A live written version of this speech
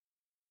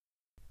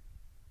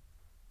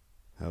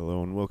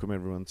and welcome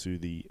everyone to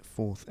the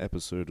 4th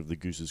episode of the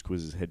Goose's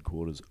Quizzes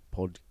Headquarters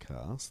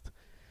podcast.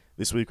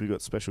 This week we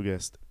got special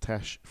guest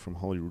Tash from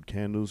Holyrood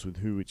Candles, with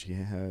who we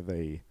have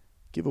a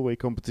giveaway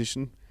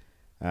competition.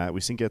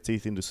 We sink our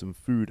teeth into some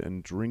food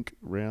and drink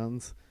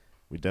rounds,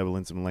 we dabble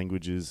in some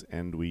languages,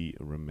 and we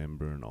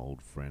remember an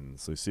old friend.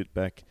 So sit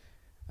back,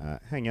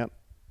 hang out,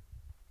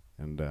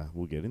 and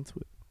we'll get into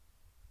it.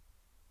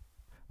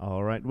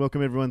 Alright,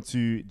 welcome everyone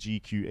to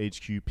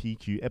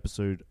GQHQPQ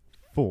episode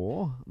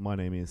 4. My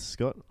name is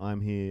Scott.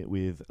 I'm here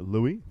with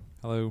Louis.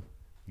 Hello.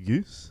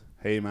 Goose.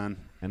 Hey, man.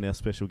 And our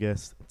special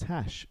guest,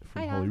 Tash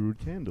from Hiya. Holyrood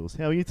Candles.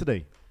 How are you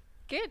today?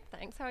 Good,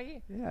 thanks. How are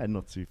you? Yeah,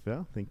 not too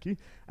far, thank you.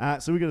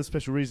 So we got a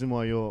special reason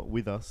why you're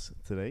with us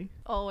today.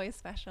 Always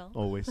special.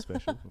 Always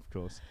special, of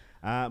course.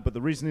 But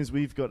the reason is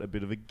we've got a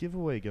bit of a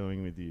giveaway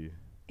going with you.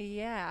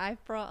 Yeah,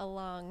 I've brought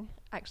along,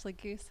 actually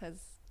Goose has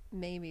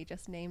maybe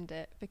just named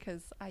it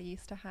because I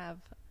used to have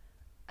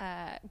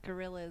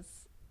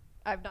gorillas.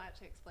 I've not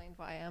actually explained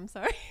why I am,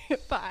 sorry,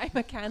 but I'm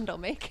a candle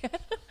maker.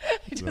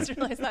 I just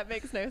realised that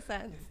makes no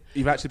sense.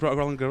 You've actually brought a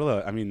golden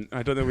gorilla. I mean,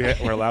 I don't know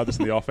if we're allowed this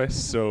in the office,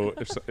 so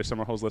if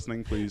Summerhall's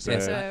listening, please.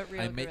 Yes,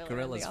 I make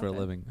gorillas for a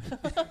living.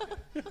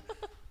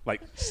 Like,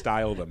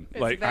 style them.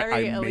 It's like,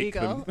 very I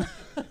illegal.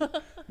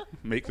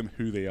 make them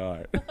who they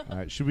are. All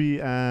right, should we...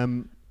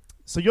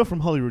 so you're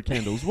from Holyrood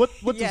Candles. What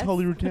does Yes.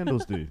 Holyrood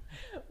Candles do?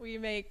 We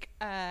make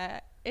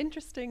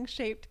interesting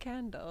shaped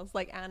candles,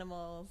 like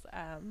animals.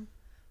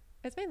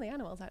 It's mainly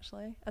animals,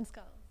 actually, and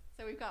skulls.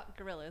 So we've got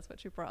gorillas,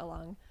 which we brought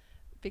along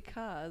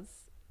because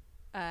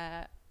Harambe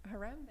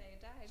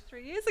died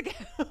 3 years ago,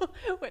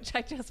 which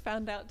I just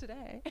found out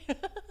today.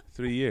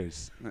 3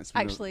 years. That's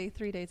been Actually,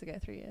 3 days ago,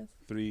 3 years.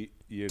 3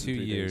 years. 2 and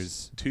 3 days.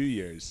 years. 2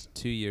 years.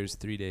 2 years,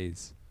 3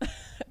 days.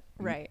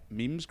 Right.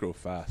 Memes grow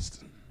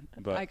fast.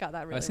 But I got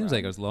that really That seems wrong.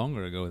 like it was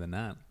longer ago than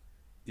that.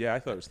 yeah, I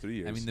thought it was 3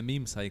 years. I mean, the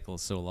meme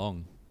cycle's so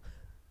long.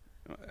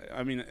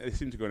 I mean, it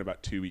seems to go in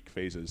about 2 week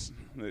phases.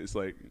 It's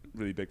like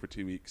really big for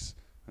 2 weeks,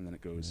 and then it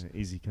goes.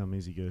 Easy come,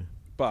 easy go.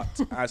 But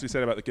as we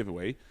said about the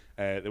giveaway,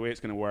 the way it's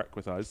going to work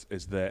with us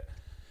is that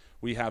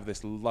we have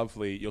this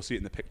lovely, you'll see it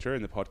in the picture,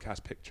 in the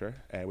podcast picture,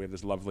 we have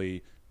this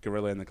lovely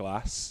gorilla in the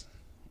glass,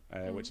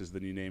 which is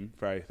the new name,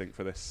 I think,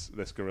 for this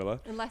gorilla.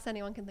 Unless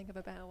anyone can think of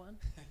a better one.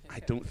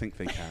 I don't think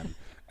they can.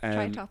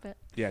 Try top it.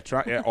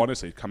 Yeah,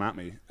 honestly, come at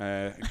me.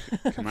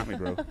 Come at me,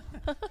 bro.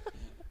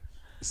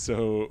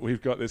 So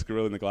we've got this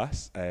gorilla in the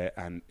glass,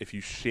 and if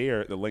you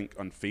share the link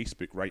on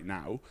Facebook right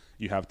now,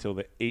 you have till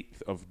the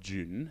 8th of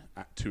June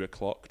at 2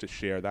 o'clock to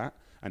share that,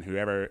 and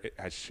whoever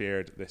has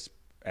shared this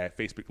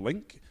Facebook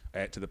link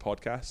to the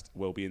podcast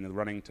will be in the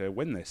running to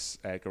win this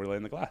gorilla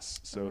in the glass.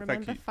 So And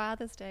thank remember, you.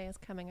 Father's Day is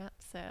coming up,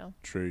 so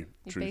True.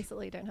 you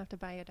basically don't have to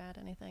buy your dad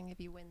anything if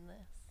you win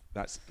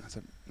this. That's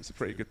a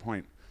pretty good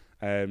point.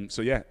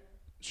 So yeah,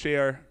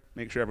 share,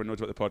 make sure everyone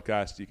knows about the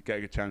podcast. You can get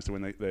a good chance to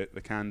win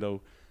the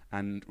candle.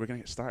 And we're going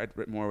to get started a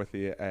bit more with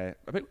the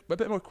a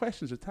bit more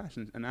questions with Tash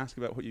and ask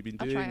about what you've been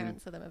I'll doing. try and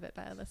answer them a bit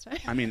better this time.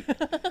 I mean,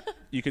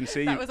 you can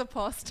say that was a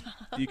poor start.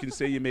 you can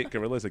say you make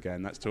gorillas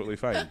again. That's totally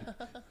fine.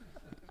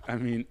 I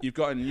mean, you've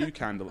got a new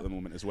candle at the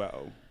moment as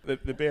well, the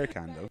bear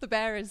candle. The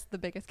bear is the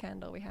biggest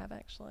candle we have,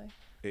 actually.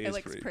 It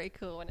looks pretty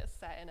cool when it's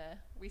set in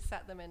we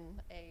set them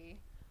in a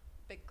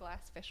big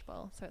glass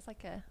fishbowl, so it's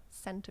like a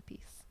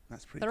centerpiece.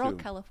 That's pretty They're cool. all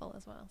colourful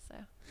as well, so.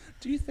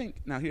 Do you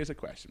think, now here's a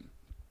question,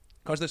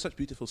 because they're such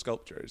beautiful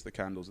sculptures, the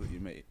candles that you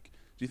make,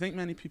 do you think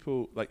many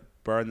people like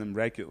burn them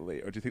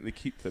regularly, or do you think they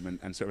keep them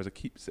and serve as a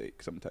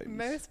keepsake sometimes?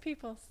 Most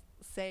people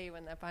say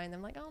when they're buying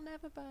them, like, I'll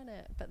never burn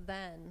it, but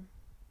then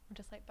I'm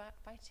just like, buy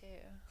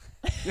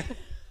two.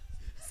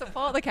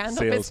 Support the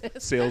candle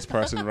business.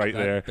 Salesperson right That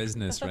there.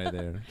 business right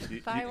there.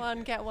 Buy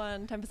one, get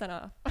one, 10%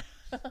 off.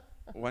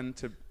 One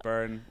to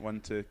burn, one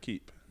to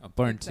keep.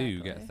 Burn two,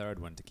 Exactly. get a third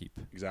one to keep.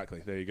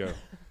 Exactly. There you go.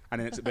 And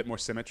then it's a bit more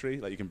symmetry.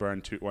 Like you can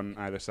burn one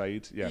either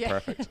side. Yeah, Yeah.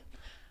 perfect.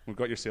 We've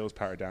got your sales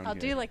power down I'll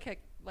here. do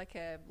like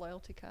a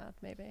loyalty card,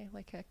 maybe,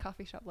 like a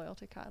coffee shop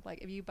loyalty card. Like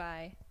if you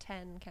buy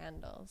 10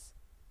 candles,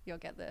 you'll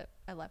get the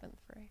 11th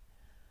free.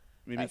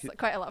 Maybe That's you could,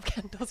 quite a lot of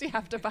candles you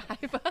have to buy.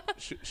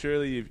 But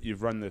surely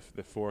you've run the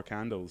 4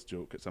 candles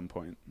joke at some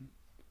point.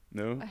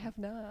 No? I have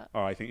not.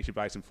 Oh, I think you should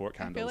buy some 4 I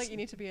candles. feel like you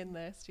need to be in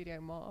the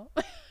studio more.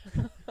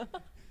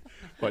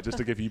 What, just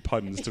to give you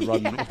puns to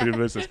run your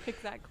business?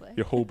 Exactly.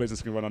 Your whole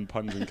business can run on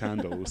puns and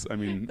candles. I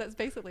mean, That's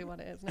basically what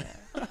it is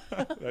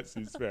now. that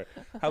seems fair.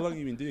 How long have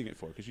you been doing it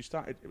for? Because you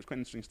started, it was quite an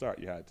interesting start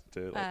you had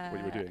to what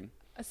you were doing.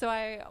 So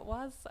I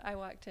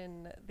worked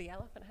in the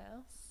Elephant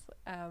House,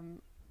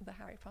 the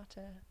Harry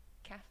Potter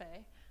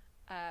cafe,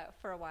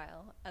 for a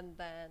while, and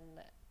then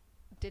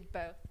did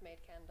both, made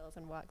candles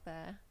and worked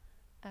there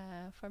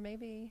for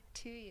maybe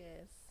 2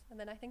 years. And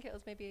then I think it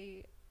was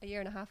maybe a year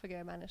and a half ago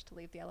I managed to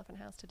leave the Elephant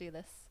House to do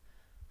this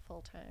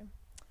full time.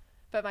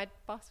 But my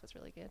boss was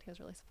really good. He was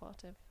really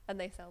supportive. And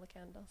they sell the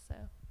candles, so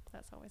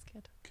that's always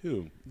good.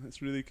 Cool.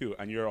 That's really cool.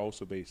 And you're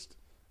also based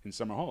in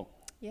Summerhall.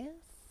 Yes.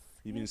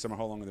 You've been in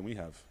Summerhall longer than we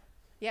have.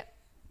 Yep.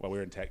 Well,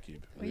 we're in Tech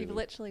Cube. We've really.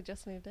 literally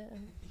just moved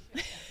in.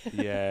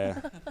 Yeah.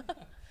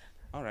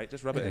 All right,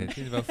 just rub it in. It's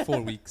been about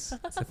 4 weeks.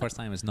 It's the first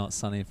time it's not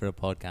sunny for a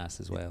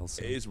podcast as well.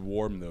 So. It is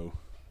warm though.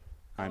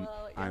 I'm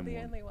you're the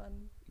warm. only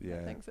one Yeah.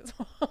 that thinks it's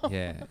warm.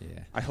 Yeah.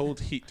 I hold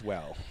heat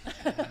well.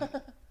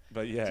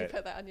 But Did you yeah,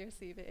 put that on your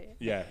CV?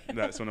 yeah,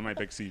 that's one of my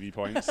big CV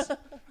points.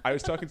 I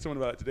was talking to someone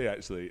about it today.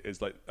 Actually,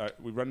 is like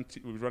we've run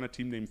a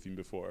team name theme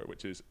before,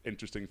 which is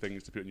interesting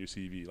things to put in your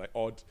CV, like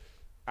odd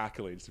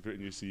accolades to put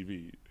in your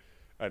CV.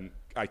 And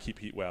I keep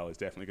heat well is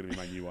definitely going to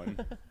be my new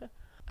one.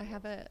 I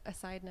have a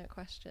side note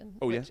question,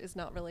 Oh, yeah? which is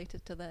not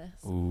related to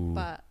this, Ooh.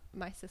 but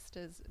my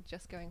sister's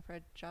just going for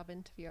a job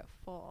interview at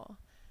 4,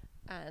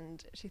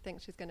 and she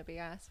thinks she's going to be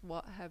asked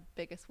what her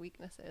biggest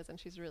weakness is, and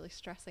she's really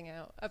stressing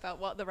out about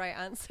what the right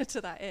answer to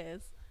that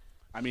is.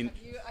 I mean,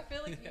 I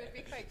feel like you would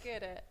be quite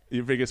good at.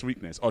 your biggest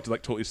weakness, or to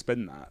like totally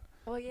spin that.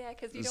 Well, yeah,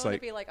 because you It's don't want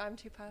like- to be like, I'm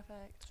too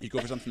perfect. You go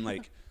for something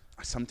like,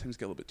 I sometimes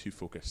get a little bit too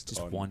focused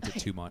Just on. want it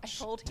too I much.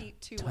 hold heat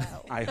too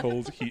well. I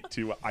hold heat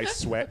too. I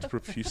sweat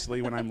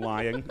profusely when I'm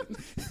lying.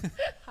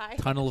 Hi.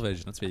 Tunnel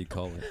vision. That's what you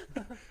call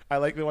it. I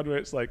like the one where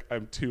it's like,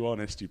 I'm too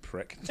honest, you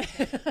prick.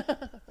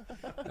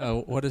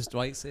 What does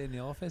Dwight say in the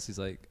office? He's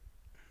like,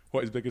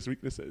 What his biggest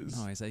weakness is?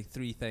 no, he's like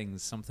 3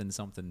 things, something,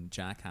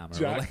 jackhammer.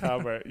 Or like-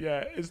 Jackhammer.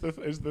 Yeah, is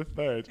the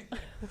third.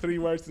 3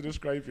 words to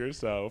describe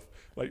yourself.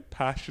 Like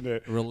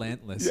passionate.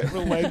 relentless. Yeah,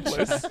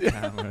 relentless.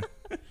 Jackhammer.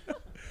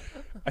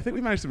 I think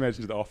we managed to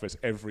mention The Office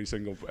every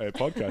single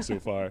podcast so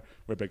far.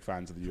 We're big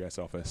fans of the US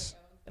Office.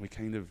 And we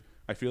kind of,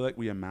 I feel like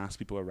we amass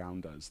people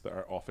around us that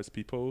are Office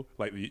people,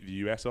 like the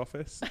US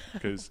Office.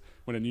 Because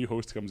when a new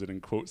host comes in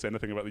and quotes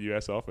anything about the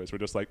US Office, we're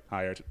just like,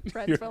 hired.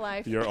 Friends for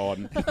life. You're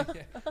on.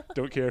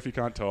 Don't care if you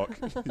can't talk.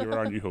 You're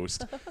our new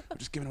host. We're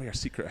just giving away our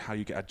secret of how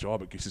you get a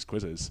job at Goose's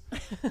Quizzes.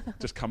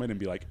 Just come in and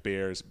be like,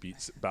 Bears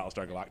beats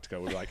Battlestar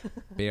Galactica. We're like,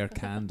 Bear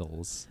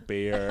candles.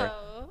 Bear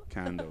Oh.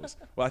 Candles.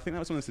 Well, I think that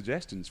was one of the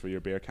suggestions for your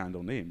Bear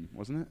Candle name,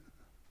 wasn't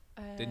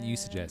it? Didn't you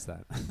suggest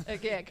that?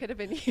 Yeah, it could have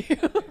been you.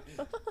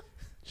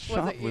 Shut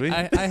up, it you? Louis.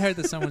 I heard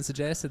that someone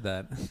suggested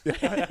that.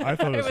 I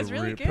thought It it was, was a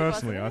really good,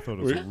 personally, wasn't I it? thought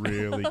it was a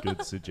really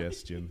good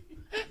suggestion.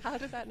 How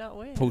did that not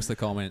win? Post the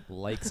comment,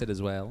 likes it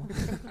as well.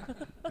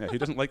 Yeah, who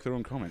doesn't like their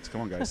own comments?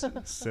 Come on, guys.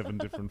 7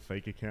 different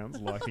fake accounts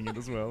liking it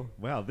as well.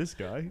 Wow, this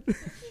guy.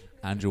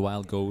 Andrew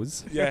Wild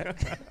goes. Yeah.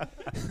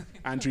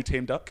 Andrew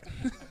Tame Duck.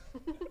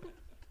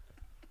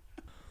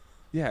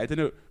 Yeah, I don't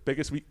know.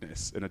 Biggest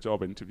weakness in a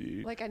job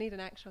interview. Like, I need an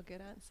actual good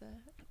answer.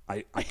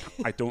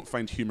 I don't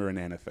find humor in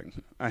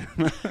anything.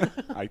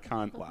 I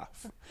can't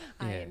laugh.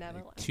 I never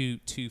laugh. Too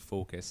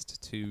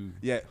focused, too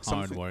Yeah, hard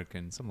something-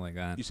 working, something like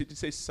that. You should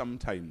say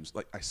sometimes.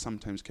 Like, I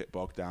sometimes get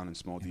bogged down in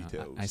small You know,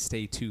 details. I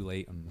stay too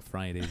late on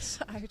Fridays.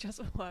 I just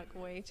work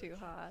way too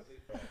hard.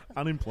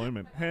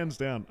 Unemployment. Hands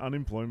down,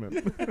 unemployment.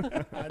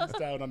 Hands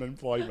down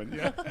unemployment,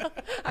 yeah.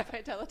 I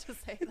might tell her to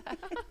say that.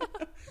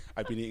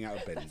 I've been eating out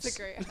of bins. That's a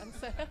great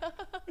answer.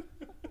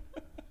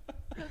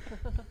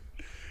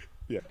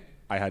 Yeah,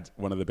 I had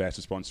one of the best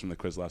responses from the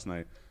quiz last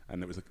night,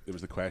 and it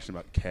was the question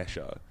about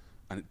Kesha,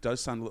 and it does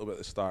sound a little bit at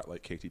the start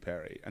like Katy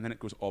Perry, and then it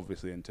goes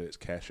obviously into it's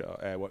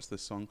Kesha. What's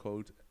this song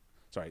called?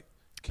 Sorry,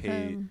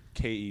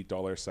 K-E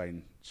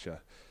 $ Sha.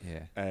 Yeah.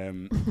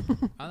 Um,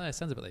 I know, it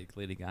sounds a bit like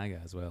Lady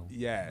Gaga as well.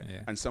 yeah,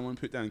 Yeah. and someone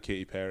put down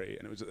Katy Perry,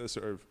 and it was a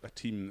sort of a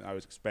team that I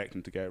was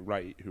expecting to get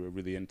right, who were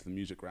really into the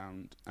music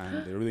round,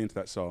 and they were really into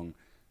that song.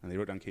 And they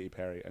wrote down Katy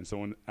Perry, and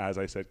someone, as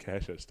I said,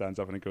 Kesha, stands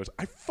up and it goes,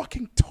 "I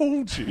fucking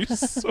told you!"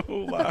 so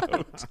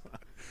loud.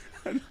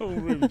 And the whole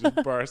room just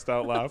burst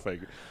out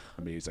laughing.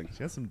 Amazing.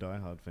 She has some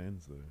diehard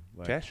fans though.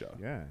 Like, Kesha?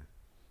 Yeah.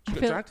 She I got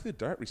feel- dragged to the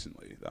dirt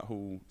recently, that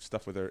whole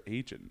stuff with her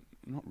agent.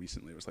 Not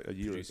recently, it was like a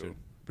year Producer. ago.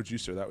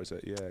 Producer, that was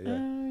it, yeah, yeah.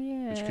 Oh, yeah.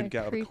 And she couldn't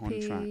get out of a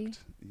creepy- contract.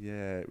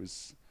 Yeah, it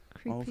was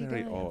all creepy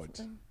very guy or odd.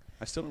 something.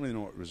 I still don't really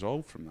know what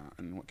resolved from that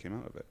and what came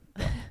out of it.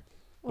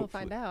 We'll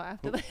Hopefully- find out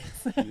after hope-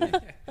 this.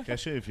 Yeah.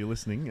 Kesha, if you're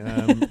listening,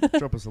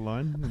 drop us a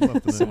line. We'd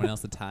love to know. Someone else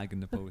to tag in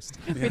the post.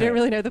 We don't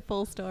really know the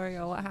full story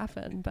or what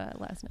happened,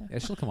 but let us know. Yeah,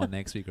 she'll come on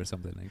next week or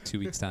something, like 2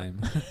 weeks' time.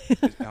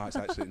 No, it's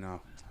actually,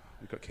 no.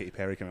 We've got Katy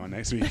Perry coming on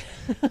next week.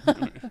 We're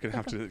going to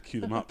have to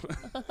queue them up.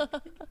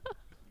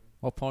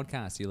 What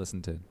podcast do you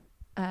listen to?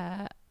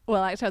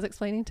 Well, actually, I was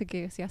explaining to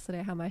Goose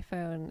yesterday how my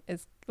phone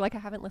is like I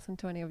haven't listened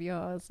to any of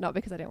yours, not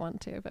because I didn't want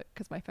to, but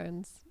because my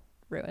phone's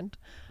ruined.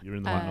 You're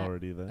in the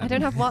minority there. I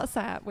don't have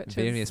WhatsApp, which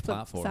Various is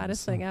platforms. the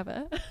saddest thing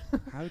ever.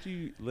 How do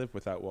you live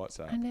without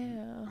WhatsApp? I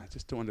know. I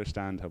just don't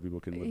understand how people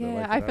can live their Yeah,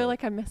 life I without feel it.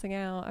 like I'm missing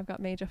out. I've got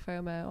major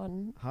FOMO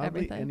on Hardly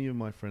everything. any of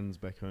my friends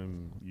back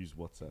home use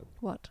WhatsApp.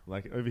 What?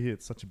 Like over here,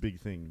 it's such a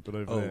big thing, but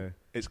over Oh. there,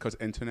 It's because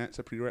internet's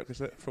a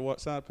prerequisite for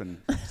WhatsApp, and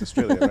it's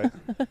Australia,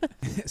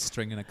 right?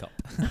 String in a cup.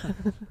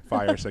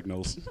 Fire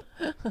signals.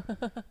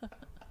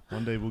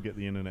 one day we'll get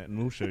the internet and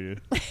we'll show you.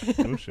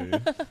 We'll show you.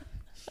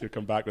 You'll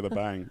come back with a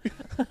bang.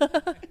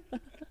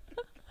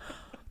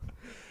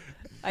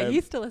 I Um,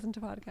 used to listen to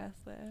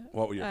podcasts there.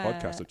 What were your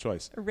podcasts of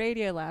choice?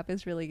 Radio Lab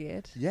is really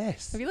good.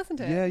 Yes. Have you listened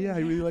to Yeah, it? yeah, I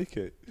really like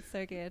it. It's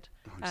so good.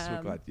 Oh, I'm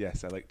so glad.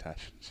 Yes, I like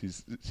Tash.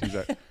 She's the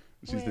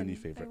new I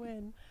favourite.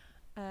 win.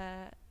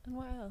 And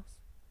what else?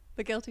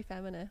 The Guilty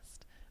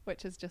Feminist,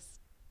 which is just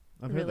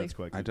I've heard Really that's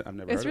quite I've good.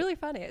 never It's heard really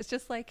funny. It's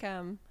just like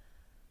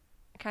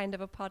kind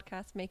of a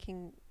podcast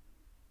making,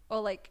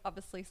 or like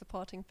obviously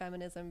supporting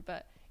feminism,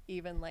 but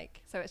even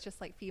like, so it's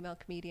just like female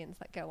comedians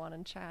that go on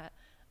and chat,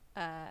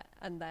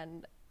 and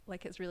then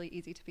like it's really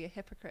easy to be a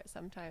hypocrite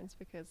sometimes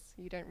because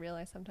you don't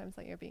realize sometimes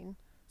that you're being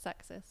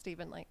sexist.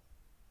 Even like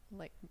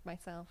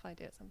myself, I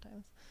do it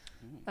sometimes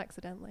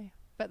accidentally,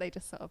 but they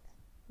just sort of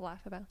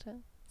laugh about it.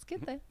 It's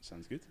good though.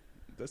 Sounds good.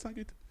 Does sound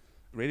good.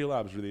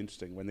 Radiolab is really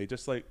interesting when they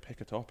just like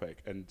pick a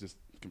topic and just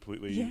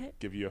completely Yeah.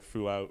 give you a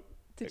full out.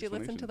 Did you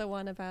listen to explanation. the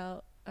one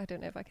about, I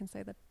don't know if I can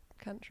say the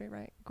country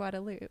right,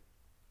 Guadeloupe?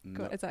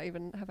 No. Is that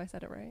even, have I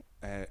said it right?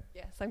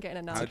 Yes, I'm getting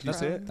a nod. How do you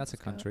say from it? That's a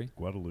Scott. country.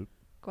 Guadeloupe.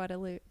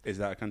 Guadeloupe. Is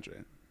that a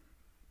country?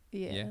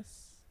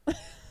 Yes.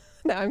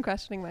 No, I'm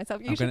questioning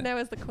myself. You I'm should gonna- know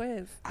as the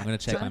quiz. I'm going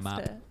to check my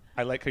Master. map.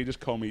 I like how you just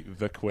call me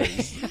the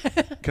quiz.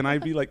 Can I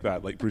be like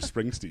that, like Bruce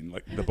Springsteen,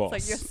 like the boss?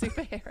 It's like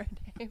your superhero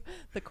name.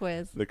 The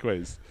quiz. The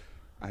quiz.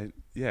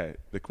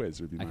 The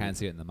quiz would be. I mine. can't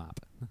see it in the map.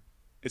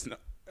 It's not.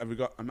 Have we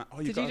got a map? Oh,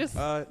 you Did got you just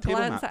a table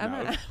glance map at a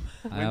now. map?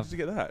 I When have did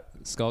you get that?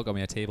 Scott got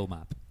me a table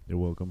map. You're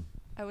welcome.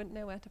 I wouldn't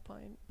know where to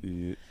point.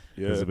 Yeah.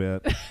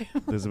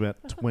 There's about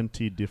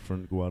 20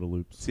 different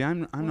Guadeloupes. See,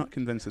 I'm not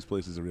convinced this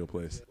place is a real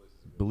place.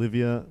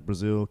 Bolivia,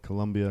 Brazil,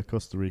 Colombia,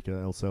 Costa Rica,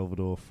 El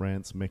Salvador,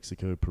 France,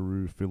 Mexico,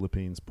 Peru,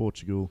 Philippines,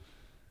 Portugal,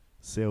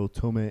 Sao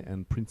Tome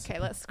and Principe, Okay,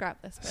 let's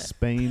scrap this bit.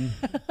 Spain,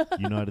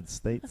 United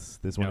States.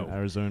 There's one in No.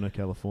 Arizona,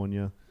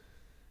 California.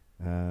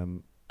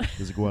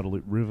 There's a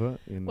Guadalupe River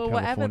in Well,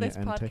 whatever California this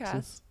and podcast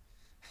Texas.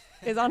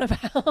 is on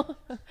about,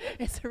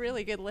 it's a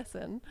really good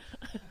listen.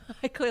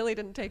 I clearly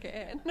didn't take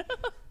it in.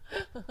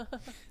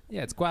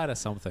 Yeah, it's quite a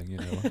something, you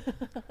know.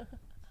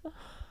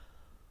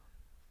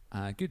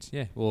 Good,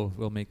 yeah.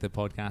 We'll make the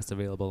podcast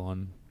available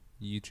on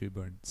YouTube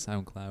or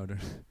SoundCloud or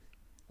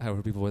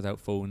however people without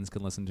phones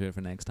can listen to it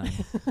for next time.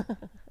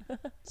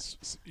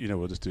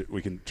 We'll just do.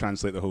 We can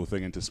translate the whole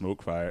thing into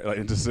smoke fire, like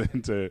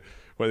into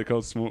what they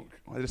call smoke.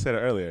 I just said it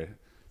earlier.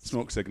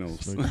 Smoke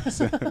signals,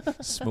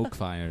 Smoke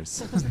fires.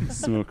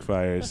 smoke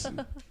fires.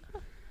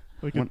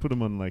 We could put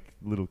them on like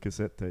little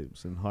cassette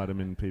tapes and hide them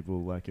in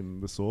people like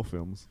in the Saw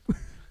films.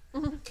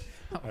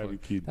 That'd be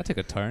cute. That took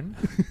a turn.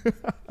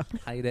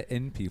 Hide it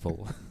in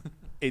people.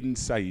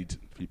 Inside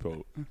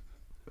people.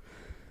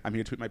 I'm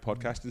here to put my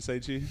podcast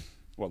inside you.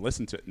 Well,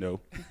 listen to it. No.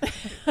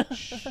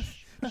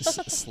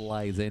 Just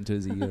slides into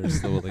his ear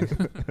slowly.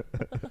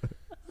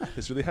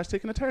 This really has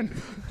taken a turn.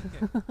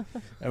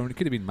 I mean, it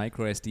could have been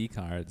micro SD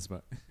cards,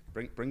 but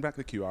Bring back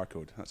the QR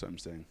code. That's what I'm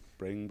saying.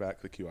 Bring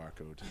back the QR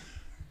code.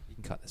 you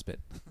can cut this bit.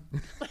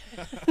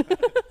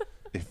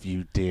 If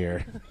you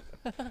dare.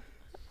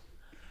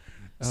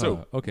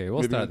 So, okay, we'll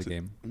moving start on the to-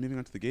 game. Moving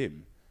on to the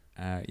game.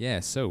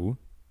 So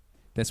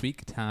this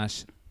week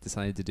Tash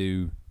decided to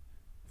do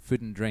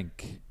food and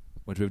drink,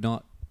 which we've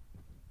not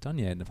done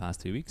yet in the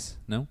past 2 weeks.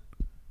 No?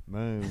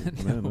 No,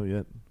 not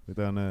yet. We've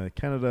done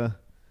Canada,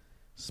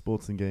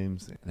 sports and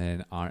games. And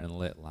then art and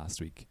lit last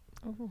week.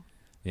 Oh.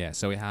 Yeah,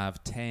 so we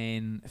have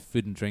 10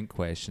 food and drink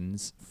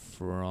questions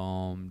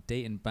from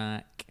dating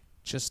back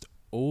just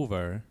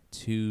over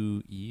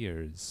 2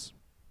 years.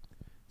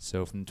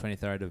 So from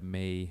 23rd of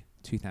May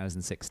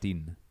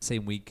 2016.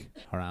 Same week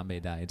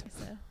Harambe died.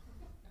 So,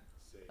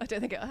 I don't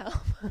think it'll help.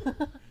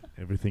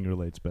 Everything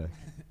relates back.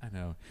 I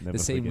know. Never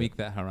the same forget. week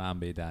that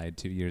Harambe died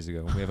 2 years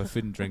ago. We have a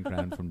food and drink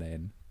round from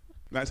then.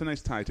 That's a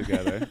nice tie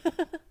together.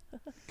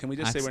 Can we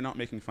just say Acc- we're not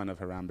making fun of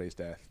Harambe's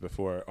death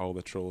before all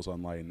the trolls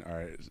online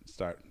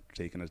start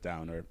taking us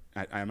down? Or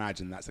I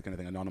imagine that's the kind of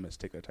thing Anonymous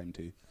take their time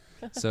to.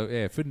 So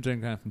yeah, food and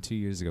drink round from 2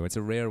 years ago. It's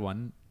a rare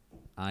one.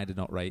 I did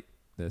not write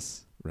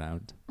this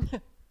round. You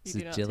This do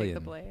is not take the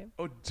Gillian. blame.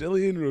 Oh,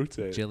 Gillian wrote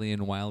it.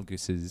 Gillian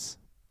Wildgoose's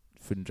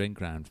food and drink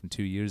round from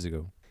 2 years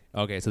ago.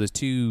 Okay, so there's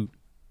 2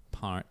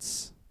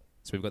 parts.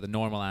 So we've got the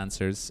normal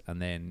answers, and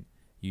then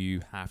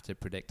you have to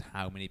predict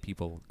how many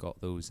people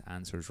got those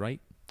answers right.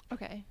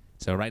 Okay.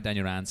 So write down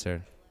your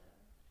answer,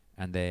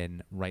 and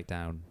then write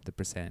down the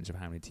percentage of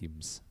how many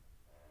teams.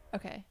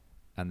 Okay.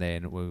 And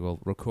then we will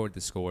record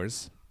the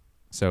scores.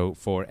 So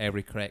for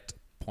every correct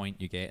point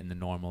you get in the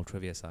normal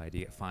trivia side, you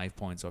get 5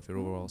 points off your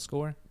overall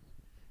score.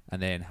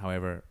 And then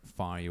however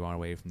far you are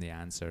away from the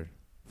answer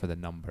for the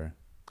number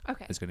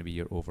Okay. is going to be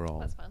your overall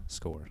That's fun.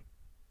 score.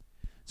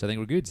 So I think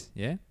we're good,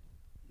 yeah?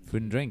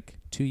 Food and drink.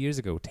 2 years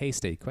ago.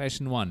 Tasty.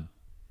 Question 1.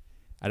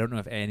 I don't know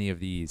if any of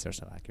these are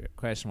so accurate.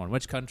 Question 1.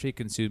 Which country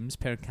consumes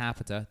per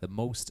capita the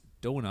most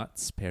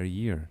donuts per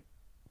year?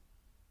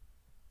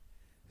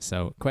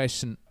 So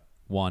question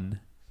 1.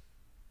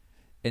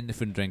 In the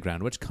food and drink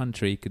round, which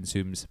country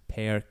consumes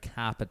per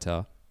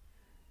capita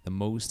the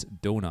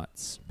most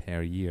donuts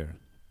per year?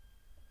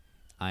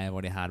 I have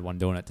already had one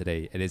donut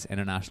today. It is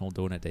International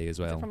Donut Day as Is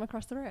it well. from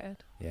across the road?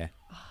 Yeah.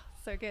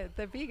 So good.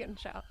 The vegan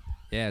shop.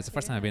 Yeah, it's the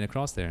first time I've been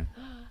across there.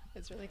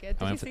 It's really good.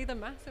 Did went you for- see the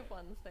massive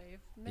ones they've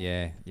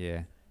made?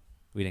 Yeah.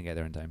 We didn't get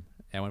there in time.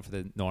 I went for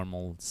the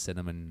normal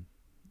cinnamon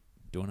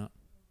donut.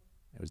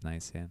 It was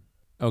nice, yeah.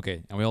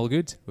 Okay, are we all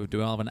good? Do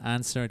we all have an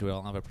answer? Do we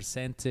all have a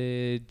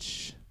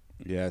percentage?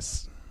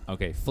 Yes.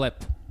 Okay,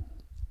 flip.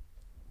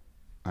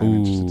 I'm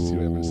interested to see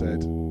what everyone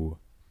said. Ooh.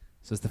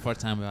 So it's the first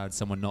time we've had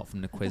someone not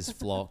from the quiz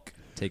flock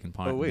taking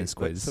part Oh in wait, this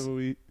let's quiz. have a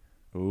wee.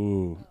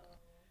 Ooh.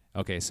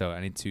 Okay, so I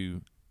need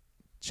to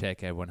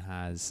check everyone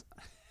has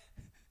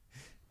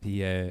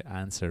the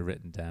answer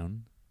written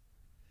down.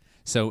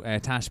 So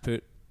Tash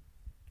put,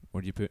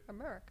 what do you put?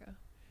 America.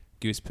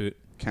 Goose put,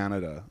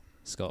 Canada.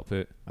 Scott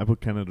put. I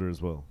put Canada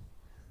as well.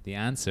 The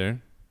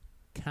answer,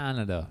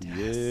 Canada. You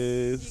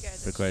Yes.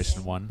 guys For are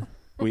question cheating. one.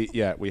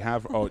 we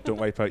have. Oh, don't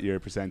wipe out your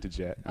percentage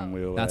yet, and Oh.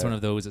 we'll. That's one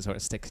of those that sort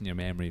of sticks in your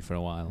memory for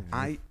a while.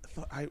 I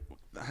thought I had,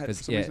 for 'Cause,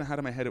 some yeah. reason I had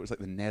in my head it was like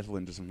the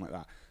Netherlands or something like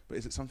that. But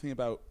is it something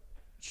about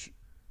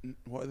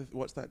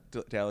what's that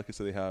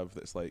delicacy they have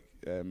that's like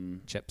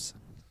Chips.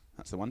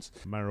 that's the ones?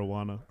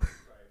 Marijuana.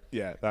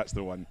 Yeah, that's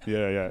the one.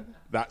 Yeah.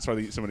 That's why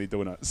they eat so many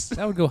donuts.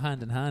 That would go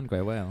hand in hand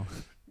quite well.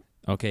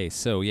 Okay,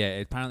 so yeah,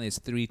 apparently it's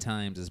 3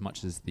 times as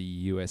much as the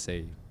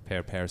USA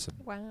per person.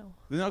 Wow.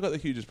 They've not got the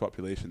hugest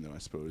population though, I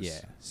suppose. Yeah,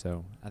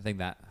 so I think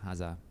that has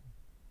a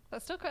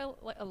That's still quite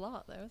a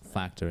lot, though, isn't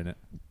factor in it.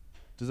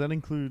 Does that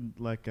include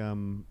like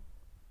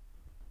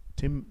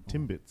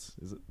Timbits?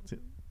 Is it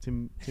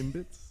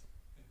Timbits?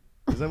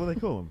 Is that what they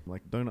call them?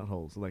 Like donut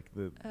holes, like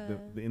the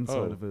inside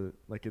Oh. of a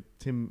like a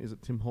Is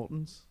it Tim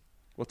Hortons?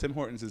 Well, Tim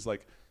Hortons is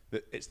like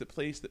it's the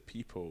place that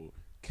people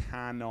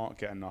cannot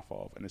get enough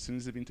of, and as soon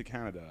as they've been to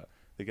Canada,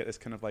 they get this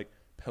kind of like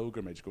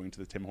pilgrimage going to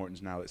the Tim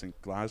Hortons now that's in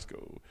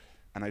Glasgow.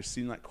 And I've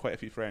seen like quite a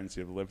few friends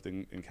who have lived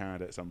in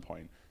Canada at some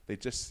point. They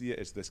just see it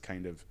as this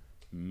kind of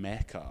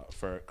mecca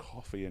for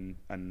coffee and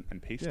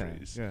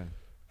pastries. Yeah.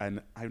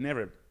 And I've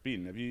never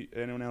been. Have you?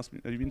 Anyone else?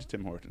 Have you been to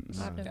Tim Hortons?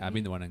 No. I've never I've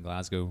been the one in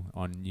Glasgow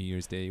on New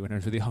Year's Day when I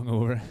was really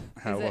hungover.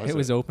 How Is it- was It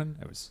was open.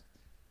 It was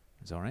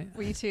all right.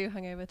 Were you too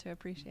hungover to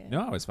appreciate?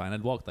 No, I was fine.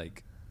 I'd walked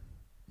like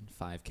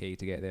 5k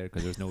to get there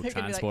because there was no It could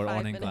be like transport 5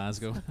 on in minutes.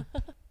 Glasgow.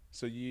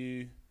 So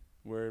you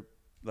were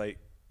like,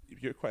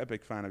 you're quite a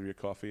big fan of your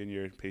coffee and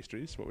your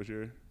pastries. What was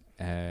your?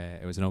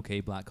 It was an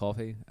okay black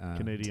coffee. and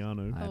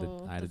Canadiano.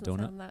 I had a doesn't donut.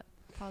 sound that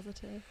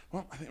positive.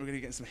 Well, I think we're going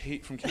to get some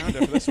hate from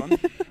Canada for this one.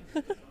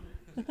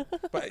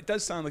 But it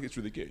does sound like it's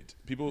really good.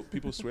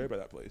 People swear by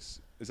that place.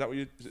 Is that what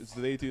you?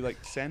 Do they do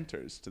like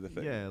centers to the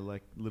thing? Yeah,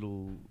 like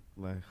little,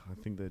 like I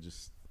think they're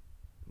just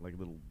like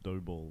little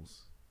dough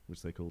balls,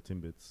 which they call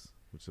Timbits,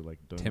 which are like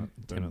donut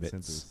Timbits.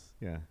 centers.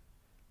 Yeah,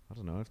 I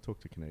don't know. I've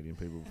talked to Canadian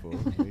people before.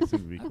 They seem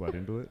to be quite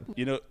into it.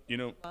 You know,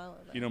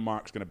 Well,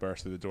 Mark's going to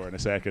burst through the door in a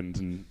second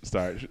and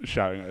start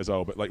shouting at us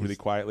all, but like really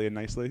quietly and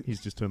nicely,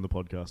 He's just turned the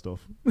podcast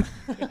off.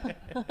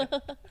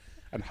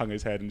 and hung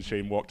his head in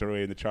shame, walked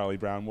away in the Charlie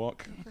Brown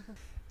walk.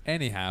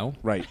 Anyhow,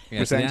 Right.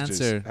 Yeah, so the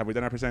percentages. answer- Have we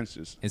done our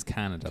percentages? is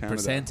Canada. Canada.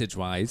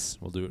 Percentage-wise,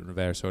 we'll do it in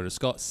reverse order.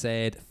 Scott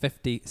said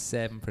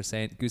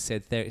 57%. Goose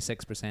said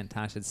 36%.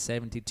 Tash said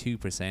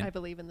 72%. I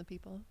believe in the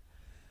people.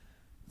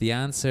 The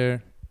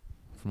answer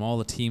from all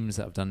the teams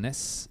that have done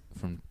this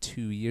from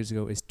 2 years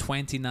ago is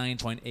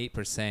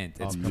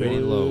 29.8%. It's pretty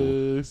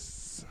low,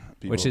 Yes.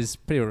 People. which is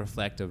pretty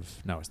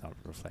reflective. No, it's not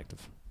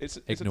reflective. It's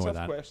Ignore a tough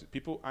that. question.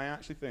 People, I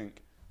actually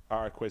think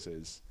our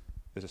quizzes,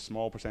 there's a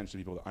small percentage of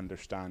people that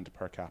understand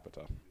per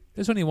capita.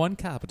 There's only one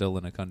capital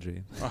in a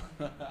country.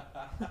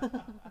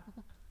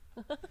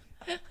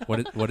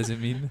 What does it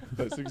mean?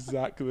 That's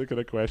exactly the kind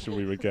of question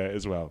we would get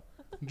as well.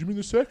 Do you mean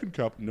the second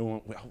cap?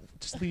 No, well,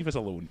 just leave us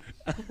alone.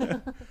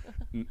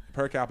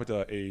 Per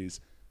capita is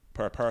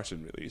per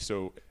person, really.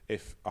 So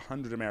if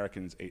 100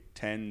 Americans ate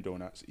 10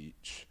 donuts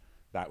each,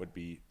 that would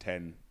be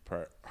 10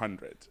 per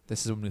 100.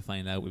 This is when we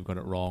find out we've got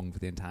it wrong for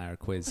the entire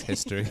quiz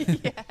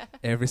history.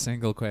 Every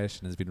single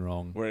question has been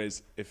wrong.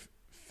 Whereas if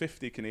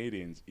 50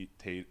 Canadians eat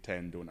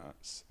 10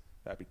 donuts,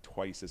 that'd be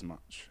twice as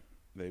much.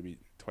 They'd be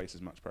twice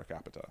as much per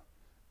capita,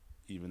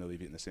 even though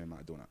they've eaten the same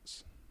amount of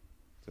donuts.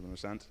 Does everyone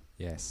understand?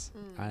 Yes,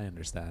 I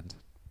understand.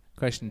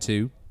 Question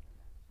 2.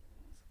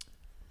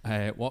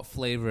 What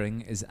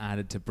flavouring is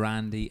added to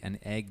brandy and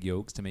egg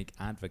yolks to make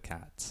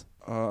Advocaat?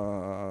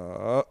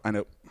 I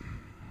know.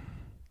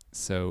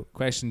 So,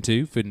 question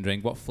 2, food and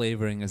drink. What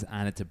flavouring is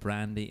added to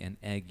brandy and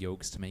egg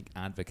yolks to make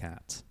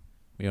Advocaat?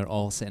 We are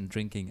all sitting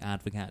drinking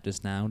Advocaat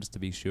just now, just to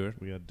be sure.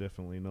 We are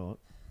definitely not.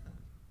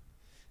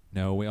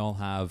 No, we all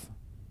have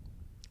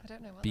I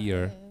don't know what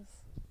Beer. that is.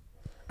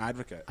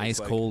 Advocate. It's ice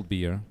like- cold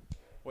beer.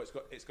 Well,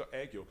 it's got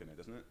egg yolk in it,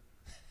 doesn't it?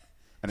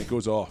 And it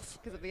goes off.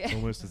 Because of the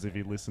Almost as if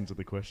you listened to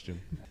the question.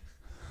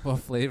 What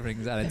flavouring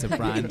is added to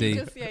brandy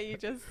you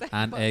just said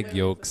and what egg flavors.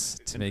 yolks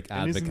to make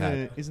And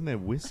Advocaat? isn't there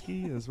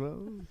whiskey as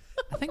well?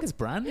 I think it's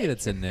brandy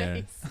that's in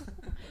there.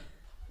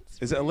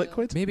 Is it a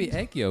liquid? Maybe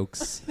egg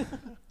yolks.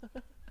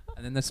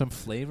 And then there's some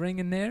flavouring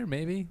in there,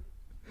 maybe?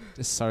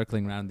 Just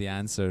circling around the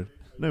answer.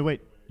 No,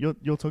 wait. You're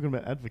talking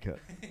about Advocate.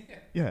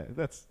 Yeah,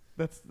 that's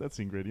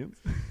the ingredients.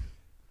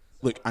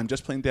 Look, I'm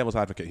just playing devil's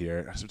advocate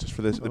here, just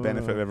for the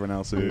benefit of everyone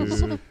else.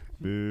 Who's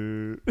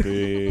Boo.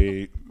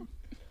 Boo.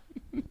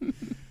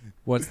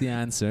 What's the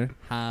answer?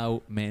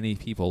 How many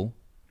people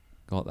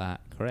got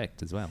that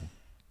correct as well?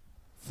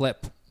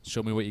 Flip,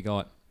 show me what you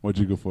got. What'd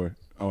you go for?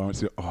 Oh, I want to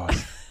see. Oh,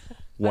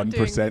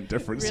 1%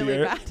 difference really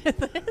here. bad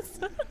at this.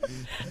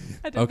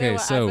 I don't Okay, know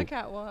what so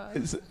Advocat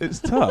was. It's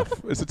tough.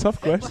 It's a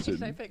tough Why did I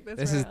question. pick this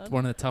this is round?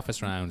 one of the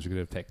toughest rounds we could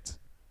have picked.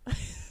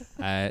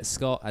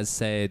 Scott has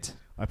said,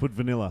 I put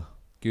vanilla.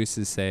 Goose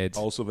has said,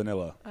 Also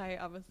vanilla. I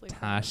obviously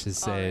Tash has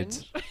said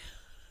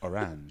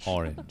orange. Orange.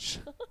 orange.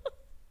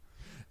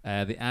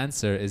 The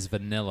answer is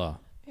vanilla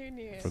Who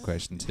knew? for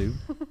question 2.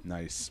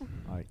 Nice.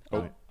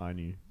 I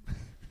knew.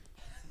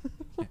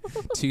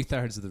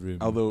 2/3 of the room.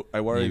 Although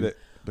I worry You. that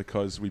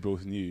because we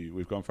both knew,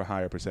 we've gone for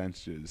higher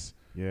percentages,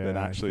 Yeah. then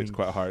I actually it's think-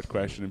 quite a hard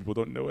question and people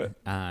don't know it.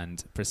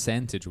 And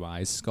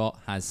percentage-wise, Scott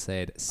has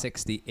said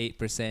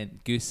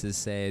 68%, Goose has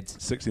said,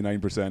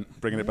 69%.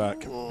 Bringing it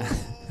back.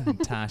 and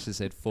Tash has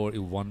said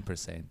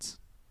 41%.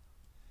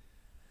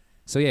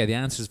 So yeah, the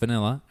answer is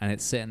vanilla, and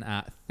it's sitting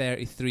at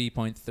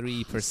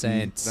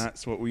 33.3%. See,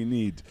 that's what we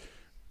need.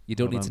 You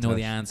don't Well need to done, know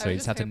the Tash. answer, I you was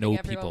just have to hoping know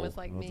everyone people. was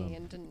like Well me done.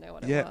 and didn't know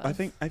what it Yeah, was. I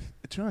think to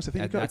be honest, I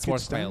think we've got That's a good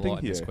worth quite a standing lot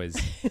in this here. quiz.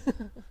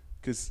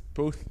 Because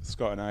both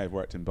Scott and I have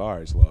worked in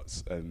bars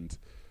lots, and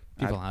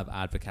People have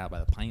Advocat by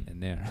the pint in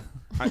there.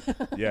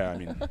 yeah, I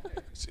mean,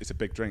 it's a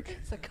big drink,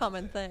 it's a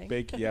common thing.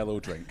 big yellow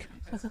drink.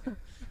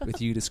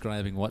 With you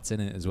describing what's in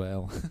it as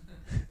well.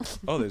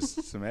 Oh,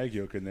 there's some egg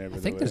yolk in there. I By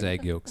think the there's way.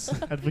 egg yolks.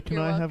 Adva, can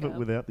You're I have it welcome.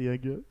 without the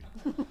egg yolk?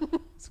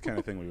 It's the kind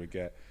of thing we would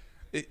get.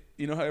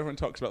 You know how everyone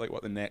talks about like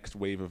what the next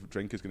wave of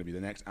drink is going to be, the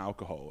next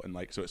alcohol, and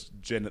like so it's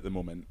gin at the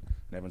moment, and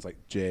everyone's like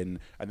gin,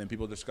 and then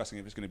people are discussing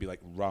if it's going to be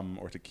like rum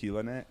or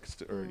tequila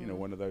next, or you know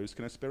one of those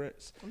kind of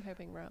spirits. I'm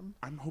hoping rum.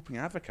 I'm hoping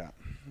Advocat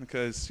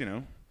because you know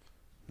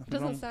It nothing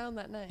doesn't wrong. sound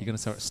that nice. You're going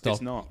to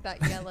It's not.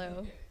 that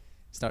yellow.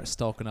 start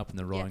stocking up on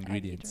the raw Yes, eggy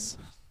ingredients.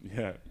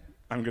 Yeah,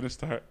 I'm gonna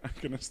start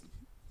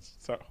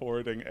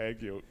hoarding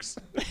egg yolks.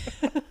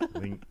 I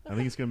think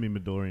it's going to be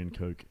Midorian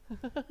Coke.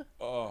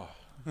 Oh,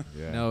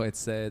 Yeah. No,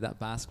 it's that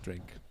Basque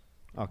drink.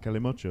 Oh,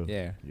 Calimocho.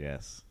 Yeah,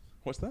 Yes.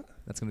 what's that?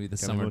 that's going to be the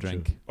summer Calimocho.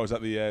 drink. Oh, is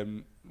that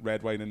the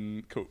red wine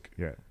and Coke?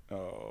 Yeah.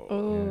 Oh,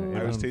 Oh.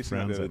 Yeah, I was everyone tasting that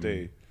frowns the other at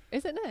me. day.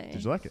 Is it nice?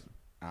 Did you like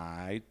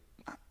it?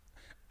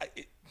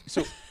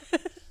 So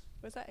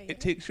Was that a it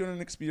takes you on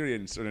an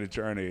experience or on a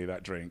journey,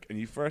 that drink, and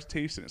you first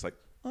taste it, it's like,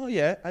 oh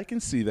yeah, I can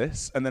see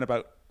this, and then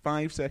about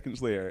 5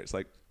 seconds later, it's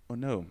like, oh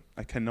no,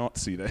 I cannot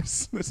see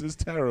this. This is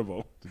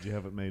terrible. Did you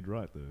have it made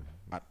right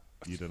though?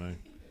 You don't know.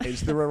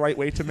 Is there a right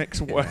way to mix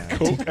Coke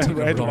Took and a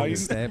red wrong wine?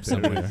 step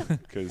somewhere.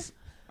 Because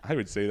I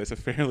would say that's a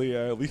fairly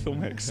lethal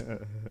mix. No,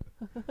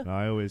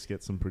 I always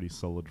get some pretty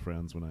solid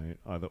frowns when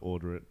I either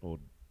order it or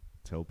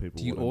tell people.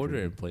 Do you what I'm order it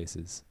in drinking.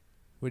 places?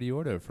 Where do you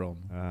order it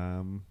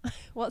from?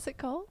 What's it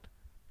called?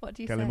 What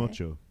do you say?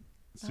 Calimocho.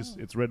 It's just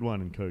Oh. it's red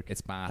wine and Coke.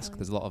 It's Basque.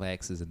 There's a lot of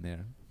X's in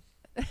there.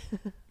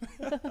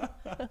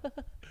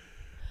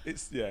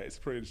 It's a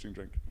pretty interesting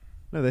drink.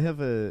 No, they have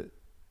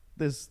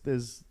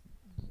there's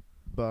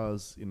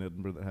bars in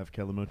Edinburgh that have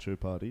Calimocho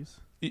parties.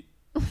 Is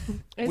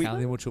We- there?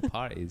 Calimocho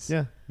parties.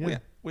 Yeah, yeah.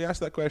 We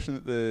asked that question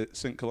at the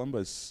St.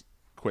 Columbus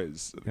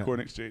quiz at the Yeah. Corn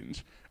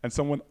Exchange, and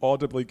someone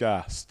audibly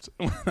gasped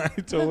when I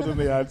told them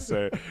the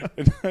answer.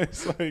 And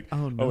it's like,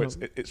 Oh no.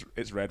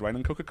 it's red wine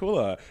and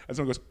Coca-Cola. And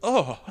someone goes,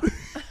 oh.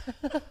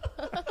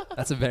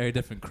 That's a very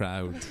different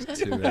crowd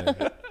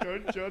to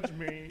Don't judge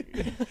me.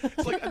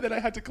 It's like, and then I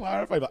had to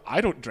clarify that I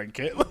don't drink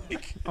it.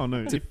 Like, Oh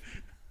no. To-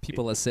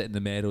 people that sit in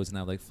the meadows and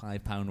have like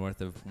 £5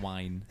 worth of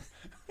wine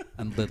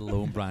and little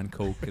own brand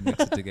Coke and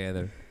mix it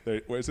together.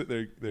 what is it?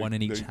 They're One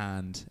in each they're-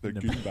 hand. They're in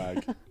a- goon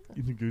bag,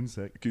 in the goon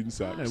sack. goon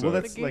sack. No, so well,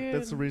 it's- that's the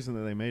Lagoon. reason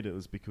that they made it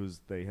was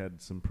because they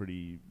had some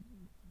pretty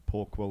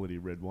poor quality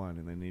red wine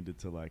and they needed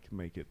to like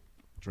make it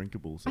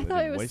drinkable so I they thought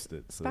it didn't was waste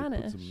it. So they put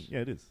Spanish. some, yeah,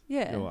 it is.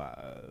 Yeah.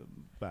 No,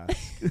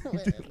 Basque.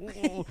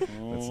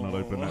 Let's not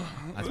open that.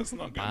 That's Let's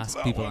not get into Basque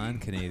that people one.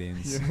 and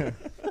Canadians. Yeah.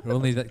 We're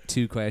only like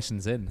 2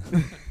 questions in.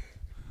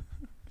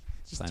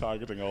 Just Fine.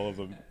 targeting all of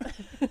them.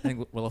 I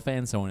think we'll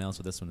offend someone else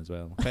with this one as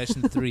well.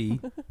 Question 3.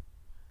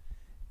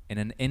 In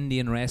an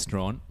Indian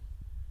restaurant,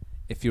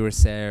 if you were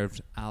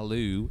served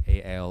aloo,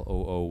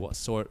 A-L-O-O, what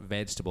sort of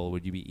vegetable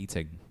would you be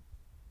eating?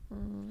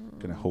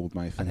 Gonna hold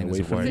my thing think away there's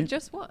a from word. Is you. it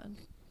just one?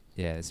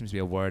 Yeah, there seems to be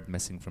a word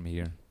missing from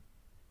here.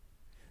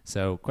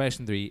 So,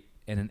 question 3.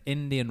 In an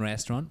Indian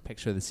restaurant,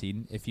 picture the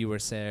scene. If you were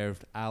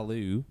served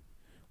aloo,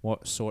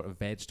 what sort of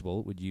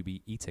vegetable would you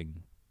be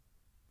eating?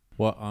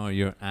 What are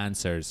your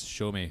answers?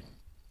 Show me.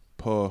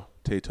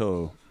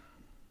 Potato.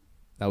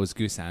 That was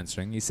Goose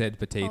answering. He said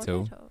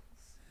potato. Potatoes.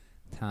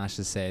 Tash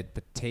has said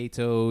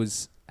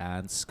potatoes.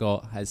 And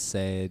Scott has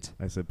said,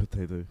 I said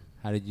potato.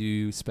 how did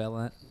you spell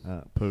that?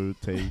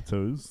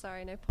 Potatoes.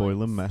 Sorry, no points. Boil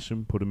them, mash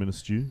them, put them in a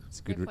stew. It's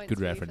a No good points good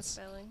for you for reference.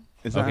 spelling.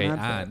 Is that Okay, an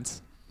advert?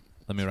 and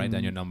let me write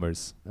down your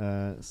numbers.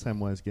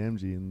 Samwise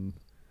Gamgee in In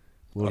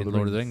Lord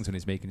Lord of the Rings when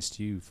he's making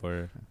stew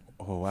for...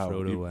 Oh wow!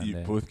 Frodo You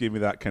and, both gave me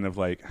that kind of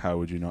like, how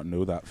would you not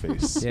know that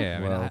face? Yeah, I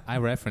mean, Well- I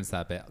reference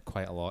that bit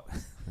quite a lot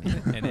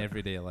in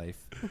everyday life.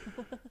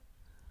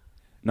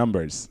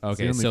 Numbers. It's the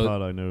Okay, only so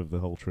part I know of the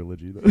whole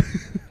trilogy. Though.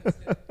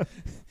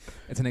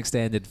 it's an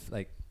extended,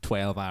 like,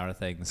 12-hour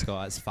thing.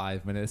 Scott has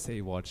 5 minutes that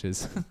he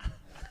watches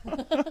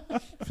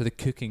for the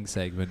cooking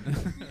segment.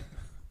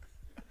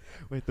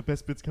 Wait, the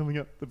best bit's coming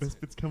up. The best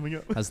bit's coming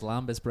up. Has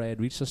lambus bread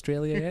reached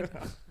Australia yet?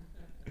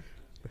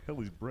 The hell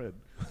is bread?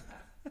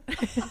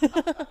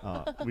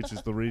 Which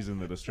is the reason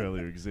that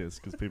Australia exists,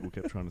 because people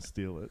kept trying to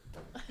steal it.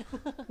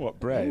 What,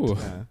 bread? Ooh.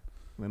 Yeah.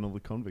 Then all the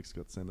convicts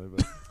got sent over.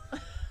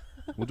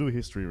 We'll do a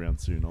history round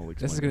soon. I'll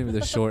explain. This is going to be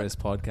the shortest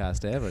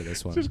podcast ever,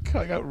 this one. Just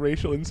cutting out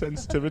racial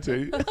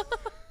insensitivity.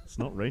 It's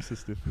not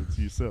racist if it's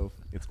yourself.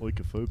 It's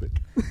oikophobic.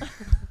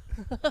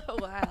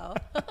 Wow.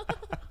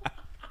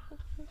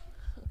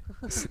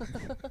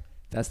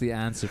 That's the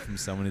answer from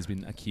someone who's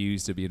been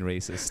accused of being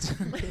racist.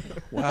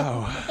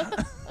 Wow.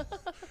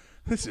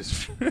 This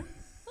is...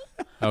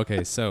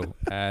 Okay, so,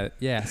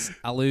 yes,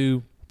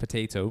 aloo,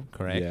 potato,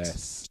 correct.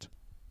 Yes.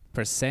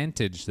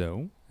 Percentage,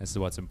 though, this is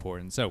what's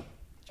important. So, do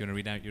you want to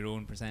read out your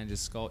own percentages,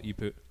 Scott? You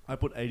put, I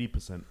put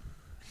 80%.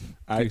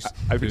 I Goose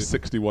put put-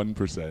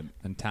 61%.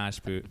 and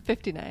Tash put.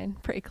 59.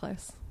 Pretty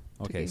close.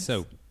 Okay, goose.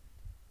 so,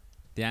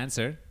 the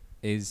answer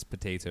is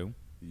potato,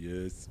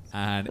 Yes.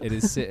 and it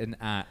is sitting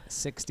at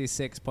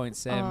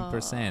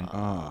 66.7%.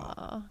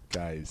 Ah,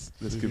 guys,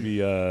 this could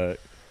be a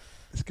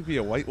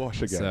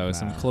whitewash again. So,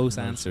 some close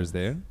no answers chance.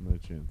 there. No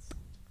chance.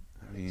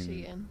 I mean,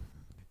 Cheating.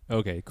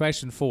 Okay,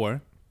 question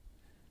 4.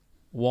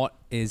 What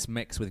is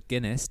mixed with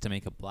Guinness to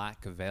make a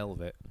black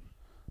velvet?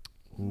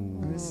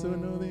 I so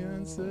know the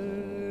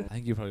answer. I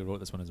think you probably wrote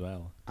this one as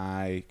well.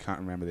 I can't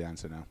remember the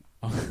answer now.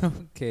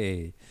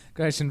 Okay.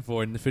 Question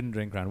 4 in the food and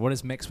drink round. What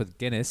is mixed with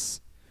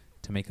Guinness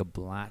to make a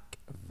black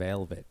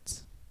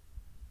velvet?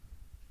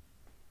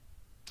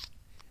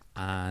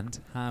 And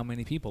how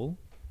many people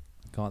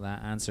got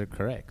that answer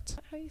correct?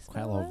 How you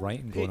Quite a spell lot of that?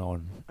 writing going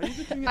on. Are you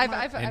looking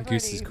I've In already...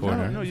 Goose's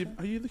corner. No,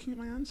 are you looking at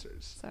my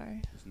answers?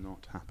 Sorry. I'm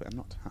not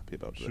happy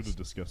about Should this. have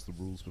discussed the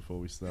rules before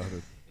we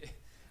started.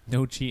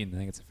 No cheating. I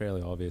think it's a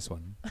fairly obvious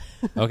one.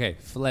 Okay,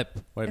 Flip.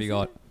 What have you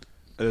got?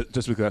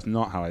 Just because that's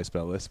not how I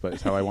spell this, but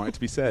it's how I want it to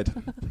be said.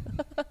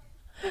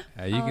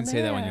 You Oh, can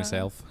say that one no.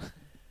 yourself.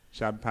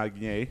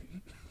 Champagne.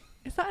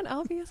 Is that an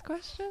obvious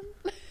question?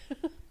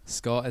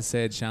 Scott has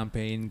said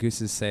champagne. Goose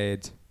has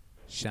said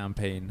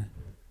champagne.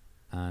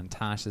 And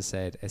Tash has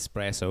said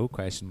espresso,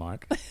 question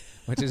mark.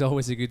 Which is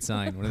always a good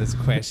sign when there's a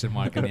question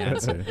mark in the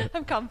answer.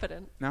 I'm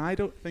confident. Now, I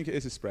don't think it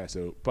is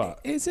espresso, but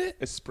Is it?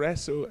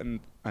 espresso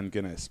and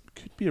Guinness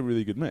could be a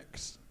really good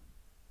mix.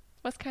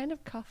 What's kind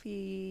of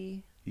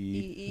coffee?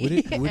 Would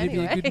it be a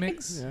Anyway. good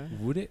mix? Yeah.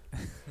 Would it?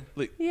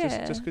 Like,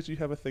 Yeah. just because you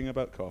have a thing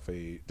about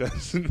coffee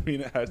doesn't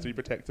mean it has to be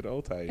protected at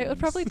all times. It would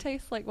probably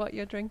taste like what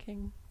you're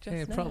drinking just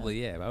Yeah, now.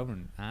 probably, yeah. But I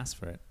wouldn't ask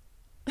for it.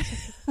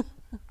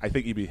 I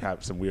think you'd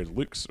have some weird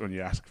looks when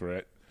you ask for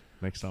it.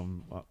 Next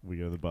time we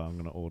go to the bar, I'm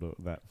going to order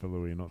that for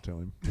Louis and not tell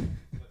him.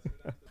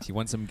 Do you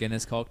want some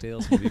Guinness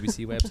cocktails from the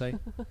BBC website?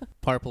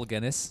 Purple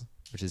Guinness,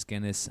 which is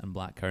Guinness and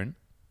blackcurrant.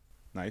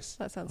 Nice.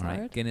 That sounds All right.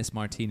 hard. Guinness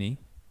Martini,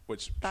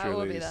 Which That will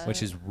surely be is... that.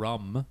 which is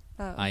rum,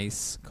 Oh.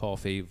 ice,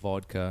 coffee,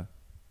 vodka,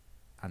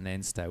 and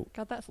then stout,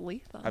 God, that's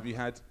lethal. Have you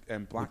had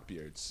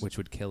Blackbeards? which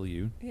would kill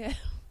you. Yeah.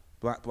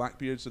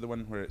 Blackbeards are the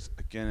one where it's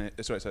a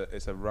Guinness. Sorry,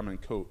 it's a rum and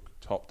coke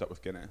topped up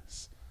with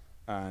Guinness,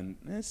 and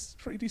it's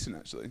pretty decent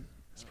actually.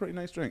 It's a pretty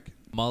nice drink.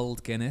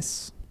 Mulled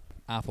Guinness,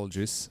 apple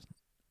juice,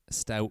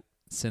 stout,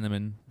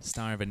 cinnamon,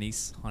 star of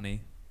anise,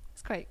 honey,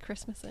 It's quite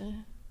Christmassy.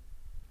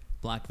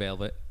 black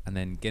velvet, and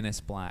then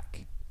Guinness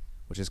Black,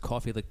 which is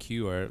coffee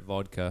liqueur,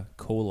 vodka,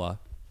 cola,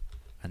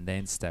 and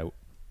then stout.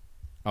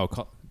 Oh,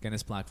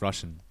 Guinness Black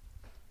Russian.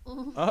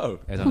 Oh,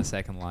 It's on the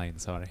second line,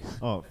 sorry.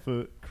 Oh,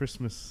 for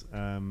Christmas,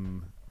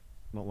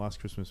 not last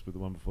Christmas, but the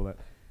one before that,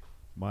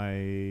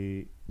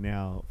 my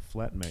now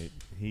flatmate,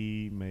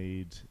 he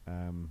made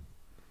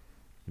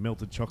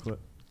melted chocolate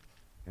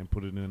and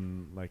put it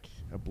in like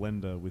a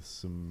blender with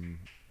some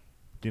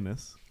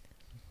Guinness,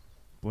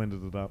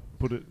 blended it up,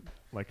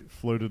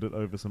 floated it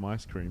over some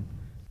ice cream.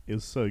 It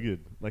was so good.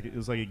 Like it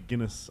was like a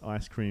Guinness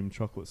ice cream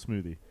chocolate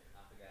smoothie.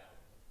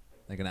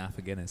 Like an half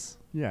a Guinness.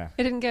 Yeah.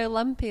 It didn't go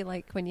lumpy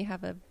like when you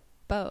have a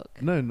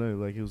boke. No,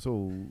 like it was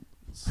all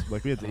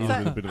like we had to eat it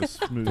with a bit of a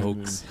smooth.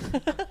 Folks.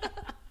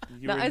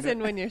 Not as in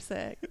when you're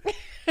sick.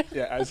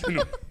 Yeah, as in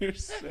when you're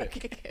sick.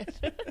 Okay,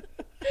 good.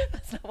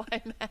 That's not what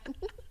I meant.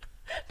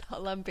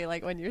 Not lumpy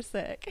like when you're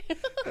sick.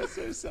 That's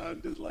what it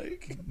sounded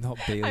like. Not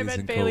Baileys I meant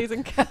and Baileys Coke.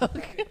 and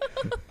Coke.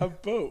 A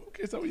boke?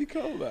 Is that what you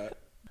call that?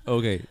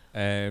 Okay,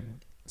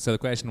 so the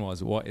question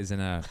was, what is in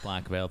a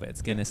black velvet?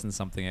 It's Guinness and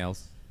something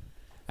else.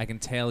 I can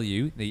tell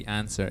you the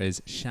answer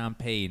is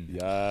champagne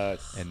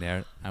Yes. in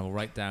there. I will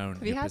write down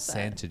Have you your had that?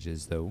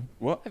 percentages, though.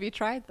 What? Have you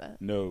tried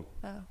that? No.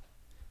 Oh.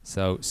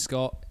 So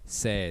Scott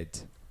said,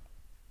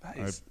 That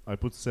is I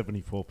put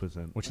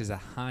 74%. which is a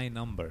high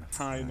number.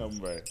 high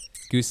number.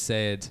 Goose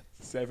said,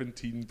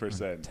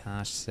 17%.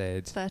 Tash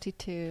said,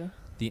 32.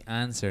 the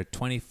answer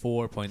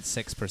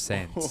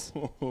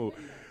 24.6%.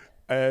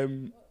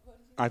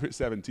 I put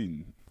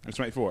 17. It's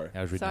 24.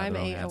 I was reading So out I'm the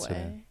wrong 8 answer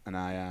there. away. And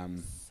I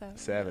am 7.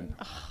 7.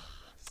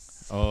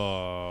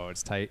 Oh,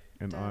 it's tight.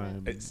 And Damn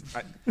I'm It's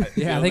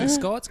Yeah, I the think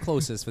Scott's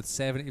closest with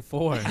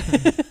 74. only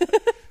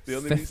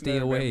 50 reason I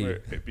away.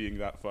 remember it being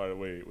that far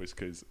away was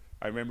because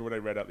I remember when I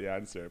read out the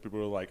answer, people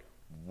were like,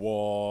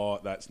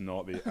 what? That's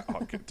not the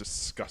get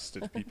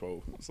disgusted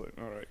people. It's like,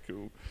 all right,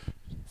 cool.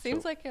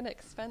 Seems So- like an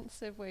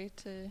expensive way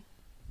to.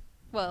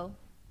 Well,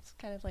 it's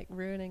kind of like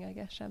ruining, I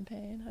guess,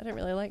 champagne. I don't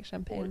really like Or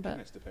champagne, but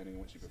Guinness, depending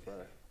on which you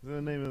prefer. Is that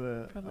the name of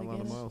the Probably Alana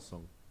Guinness. Miles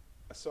song?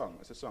 A song.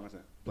 It's a song, isn't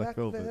it? Black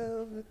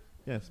Velvet.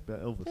 Yeah, it's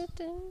about Elvis.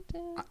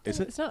 Is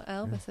it? It's not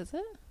Elvis, is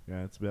it?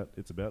 Yeah, it's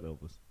about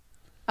Elvis.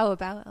 Oh,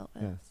 about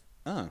Elvis. Yeah.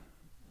 Ah.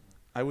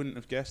 I wouldn't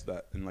have guessed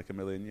that in like a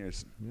million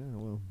years. Yeah,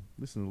 well,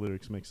 listen, the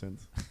lyrics make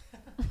sense.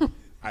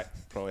 I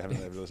probably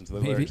haven't ever listened to the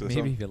Maybe, lyrics of the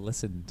maybe song. if you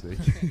listen to it.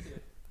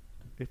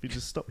 If you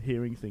just stop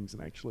hearing things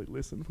and actually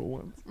listen for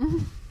once.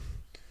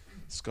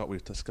 Scott, we'll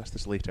discuss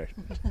this later.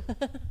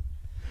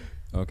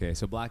 Okay,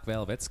 so Black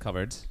Velvet's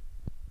covered.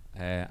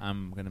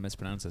 I'm going to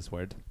mispronounce this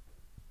word.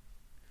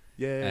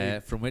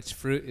 Yay. From which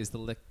fruit is the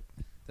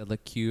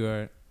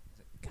liqueur?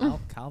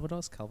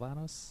 Calvados?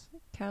 Calvados?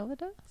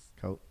 Calvados?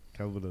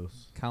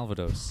 Calvados.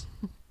 Calvados.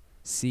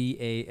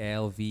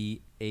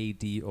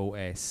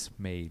 Calvados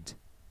made.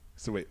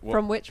 So wait,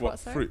 From which what,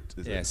 sorry? fruit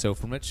is Yeah, it? so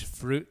from which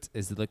fruit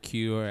is the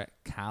liqueur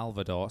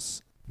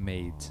Calvados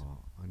made? Oh,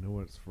 I know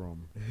where it's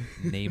from.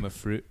 Name a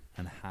fruit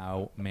and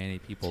how many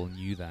people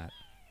knew that.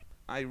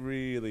 I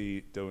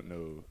really don't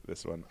know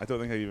this one. I don't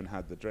think I even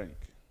had the drink.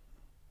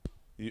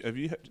 Have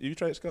you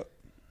tried it, Scott?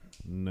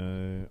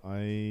 No,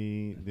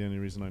 the only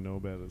reason I know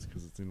about it is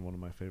because it's in one of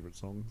my favorite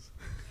songs.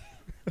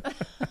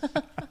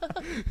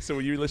 So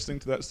were you listening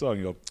to that song?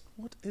 You go,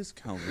 what is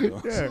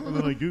Calvados? Yeah, and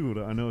then I googled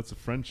it. I know it's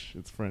French.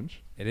 It's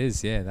French. It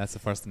is, yeah. That's the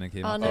first thing that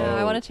came Oh up. no,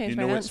 I want Oh, to change you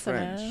my know it's answer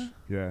French. now.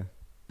 Yeah.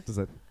 Does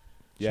that?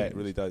 Yeah, it change?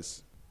 really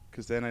does.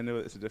 Because then I know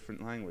it's a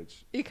different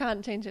language. You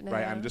can't change it now.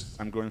 Right,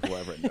 I'm going for what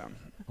I've written down.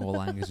 What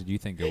language did you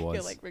think it was?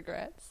 You're like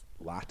regrets.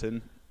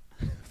 Latin.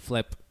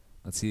 Flip.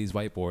 Let's see these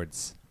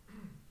whiteboards.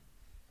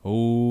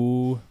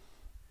 Oh,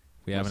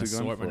 we have an What's he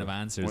going assortment for? of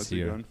answers What's he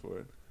here. going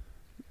for?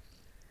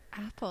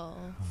 Apple.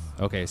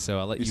 Okay, so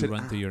I'll let You you said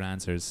run through your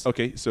answers.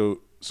 Okay,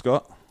 so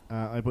Scott,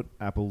 I put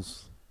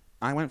apples.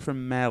 I went for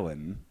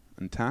melon,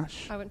 and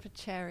Tash. I went for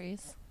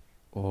cherries.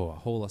 Oh, a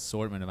whole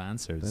assortment of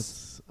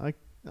answers. That's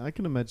I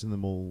can imagine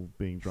them all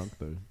being drunk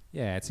though.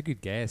 Yeah, it's a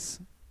good guess.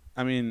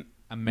 I mean,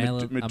 A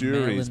melon.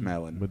 Maduri's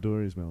melon.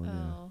 Maduri's melon.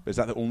 Oh. But is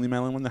that the only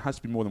melon one? There has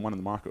to be more than one in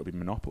the market. It would be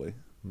Monopoly.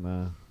 Yeah.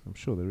 Nah, I'm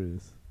sure there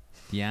is.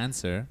 The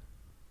answer.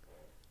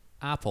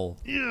 Apple.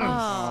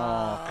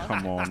 Aw.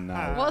 Come on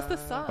now. What's the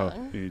Oh,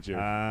 song? you joke.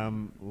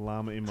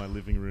 Llama in My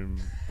Living Room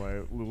by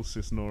Little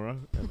Sis Nora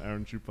and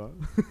Aaron Chupa.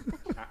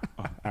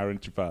 Aaron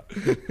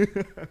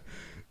Chupa.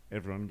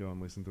 Everyone go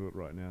and listen to it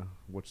right now.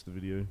 Watch the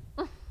video.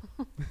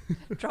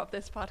 Drop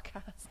this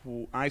podcast.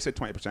 Well, I said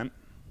 20%.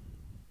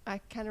 I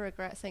kind of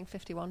regret saying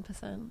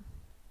 51%.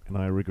 And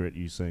I regret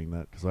you saying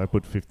that because I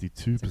put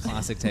 52%.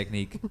 Classic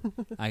technique.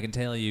 I can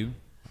tell you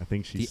I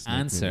think the she's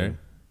answer.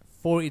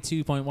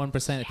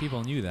 42.1% of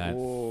people knew that,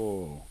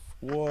 Whoa.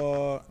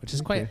 What? which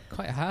is Okay.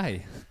 quite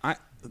high.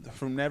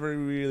 From never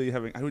really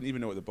having... I wouldn't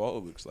even know what the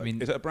bottle looks like. I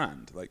mean, is it a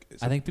brand? Like,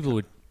 it's I think people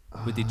would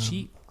they Um,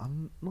 cheat?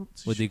 I'm not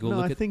too Would they sure. go No,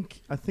 look I at-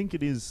 think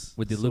it is.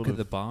 Would they sort look at of-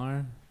 the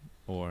bar,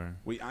 or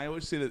I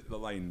always say that the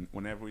line,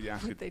 whenever we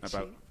ask Would it they about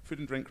cheat? food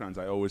and drink brands,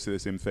 I always say the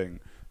same thing,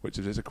 which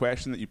is it's a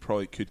question that you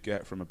probably could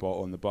get from a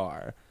bottle in the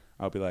bar.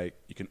 I'll be like,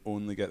 you can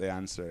only get the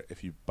answer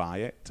if you buy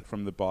it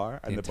from the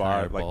bar, and the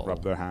bar entire like rub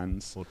bottle. their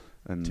hands. Or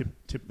And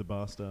tip the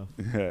bar staff.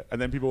 yeah,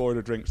 and then people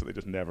order drinks that they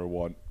just never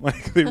want.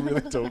 Like they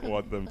really don't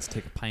want them. let's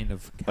take a pint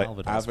of Like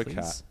Calvados, Avocat.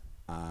 please.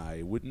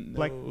 I wouldn't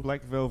know.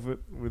 Black velvet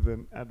with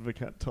an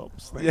Advocat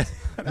tops. Yeah,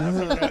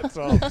 Avocat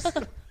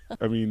tops.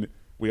 I mean,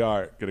 we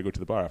are going to go to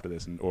the bar after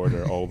this and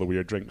order all the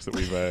weird drinks that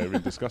we've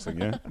been discussing,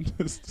 yeah?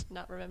 Just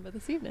Not remember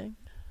this evening.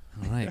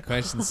 All right,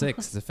 question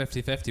 6. It's a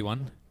 50-50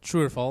 one.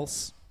 True or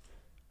false?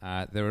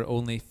 There were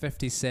only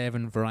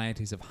 57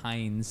 varieties of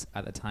Heinz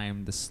at the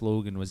time the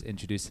slogan was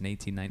introduced in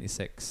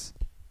 1896.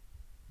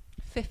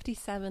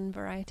 57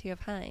 variety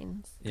of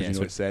Heinz. because Yeah,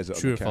 so it says it on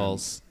true the or can.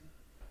 false?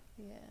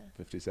 Yeah.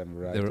 57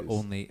 varieties. There were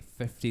only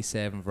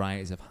 57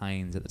 varieties of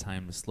Heinz at the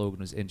time the slogan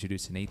was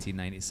introduced in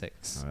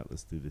 1896. All right,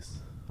 let's do this.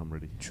 I'm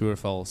ready. True or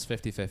false?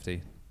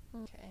 50-50.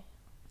 Okay.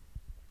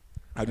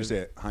 How do you say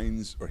it?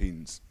 Heinz or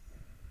Heinz?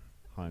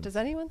 Heinz. Does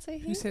anyone say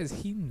Who he? says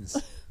Heinz?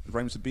 It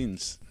rhymes with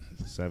beans.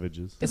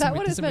 Savages. Is that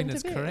what it's doesn't mean meant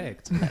it's to be?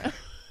 correct.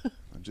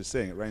 I'm just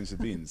saying it rhymes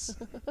with beans.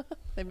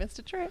 They missed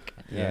a trick.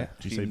 Yeah.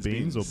 Do you say Heinz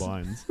beans or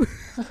binds?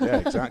 Yeah,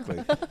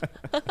 exactly.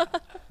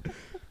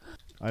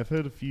 I've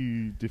heard a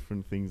few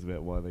different things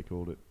about why they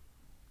called it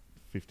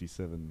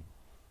 57.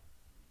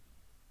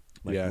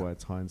 Like Yeah. why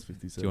it's Heinz Do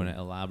 57. you want to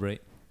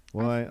elaborate?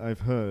 Well,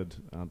 I've heard,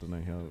 I don't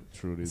know how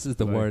true it is. This is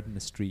the but word in the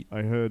street.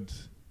 I heard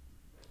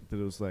that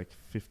it was like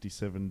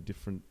 57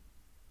 different,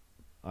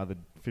 either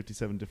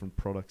 57 different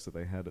products that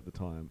they had at the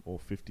time, or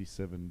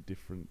 57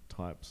 different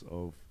types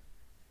of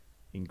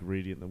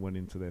ingredient that went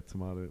into their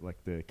tomato,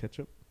 like their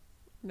ketchup.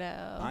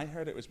 No. I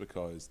heard it was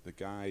because the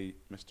guy,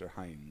 Mr.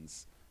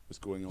 Heinz, was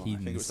going on, I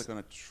think it was Heinz. like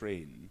on a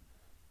train,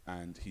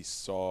 and he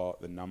saw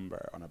the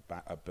number on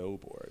a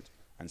billboard,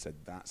 and said,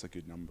 that's a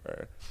good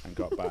number, and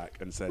got back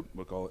and said,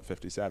 we'll call it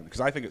 57. Because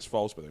I think it's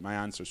false, by the way. My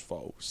answer's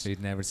false. So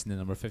you'd never seen the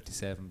number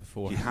 57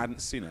 before. He hadn't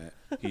seen it.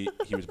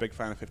 He was a big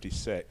fan of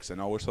 56 and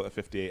always thought that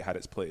 58 had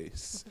its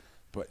place.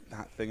 But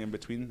that thing in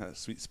between, that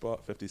sweet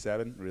spot,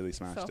 57, really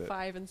smashed Saw it.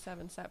 5 and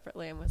 7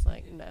 separately and was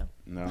like, no.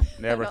 No,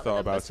 never Not the thought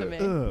about numbers it.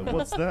 for me.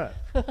 What's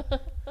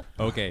that?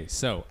 Okay,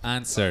 so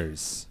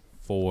answers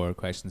for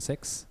question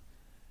 6.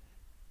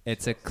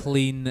 It's a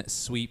clean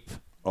sweep.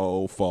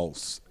 Oh,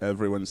 false.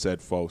 Everyone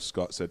said false.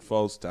 Scott said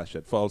false. Tash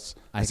said false.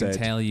 I can said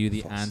tell you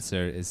the false.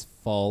 answer is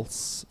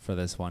false for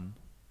this one.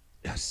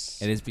 Yes.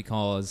 It is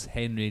because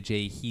Henry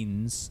J.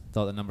 Heenes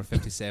thought the number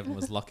 57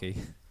 was lucky.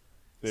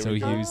 There So we he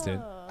go. used it.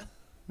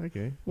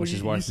 Okay. Which is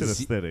you worth said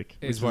ze- aesthetic.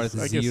 It's which worth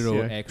is, I guess, 0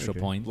 yeah, extra okay.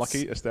 points.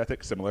 Lucky,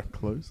 aesthetic, similar.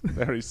 Close.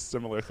 Very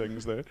similar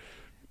things there.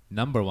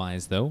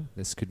 Number-wise, though,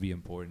 this could be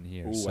important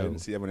here. Oh, I So didn't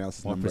see everyone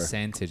else's what number.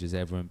 percentage has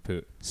everyone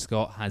put?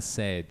 Scott has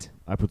said,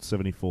 I put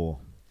 74.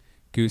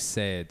 Goose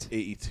said,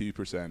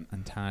 82%.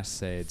 and Tash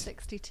said.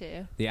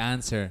 62. The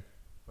answer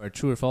for a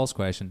true or false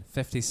question,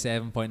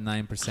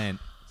 57.9%.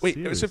 Wait,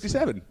 it was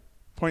Seriously?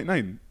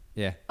 57.9.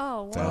 Yeah,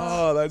 Oh,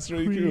 wow. Oh, that's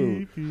really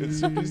cool. Creepy. It's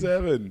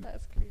 57.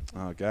 That's creepy.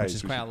 Oh, guys. which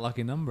is we quite a should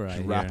lucky number, I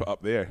wrap hear. it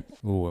up there.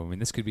 Oh, I mean,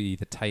 this could be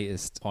the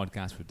tightest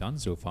podcast we've done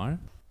so far.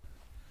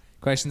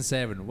 Question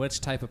 7. Which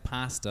type of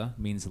pasta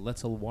means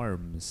little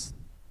worms?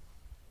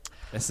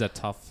 This is a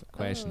tough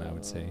question, I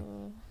would say.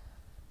 Oh.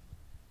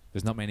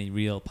 There's not many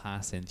real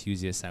pasta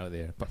enthusiasts out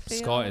there, but Feel-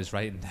 Scott is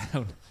writing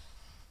down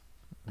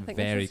I think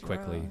very this is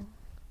quickly. wrong.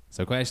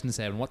 So question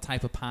 7. What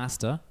type of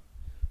pasta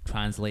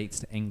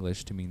translates to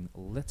English to mean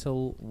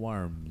little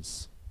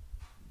worms?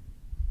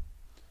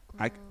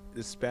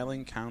 Does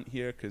spelling count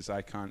here? Because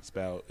I can't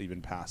spell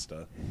even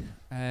pasta.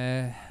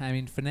 I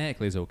mean,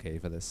 phonetically is okay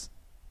for this.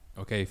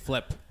 Okay,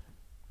 flip.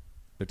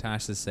 So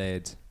Tash has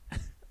said,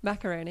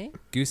 Macaroni.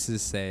 Goose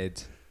has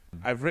said,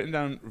 I've written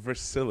down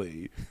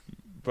versili,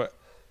 but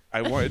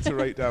I wanted to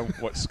write down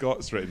what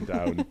Scott's written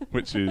down,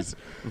 which is,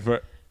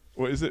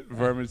 what is it?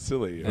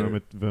 Vermicelli?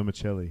 or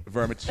Vermicelli.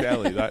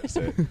 Vermicelli, that's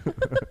it.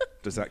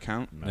 Does that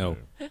count? No.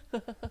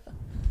 Would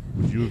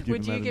you have given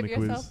Would you that give in the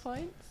quiz? yourself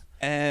points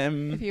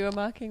Um, if you were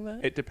marking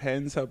that? it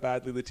depends how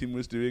badly the team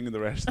was doing in the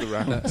rest of the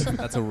round.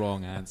 that's a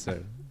wrong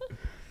answer.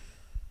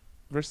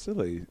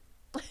 Versili.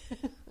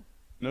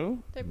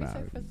 No? Don't be so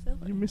No,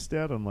 facile. you missed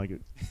out on like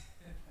it.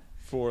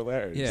 4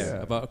 letters. Yeah,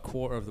 Yeah. about a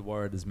quarter of the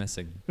word is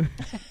missing.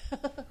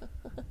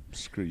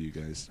 Screw you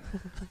guys.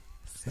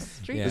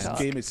 Street Yeah. This talk.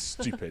 game is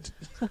stupid.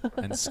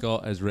 And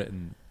Scott has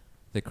written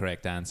the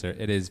correct answer.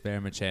 It is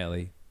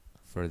vermicelli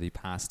for the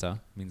pasta,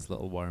 means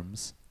little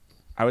worms.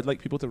 I would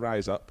like people to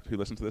rise up who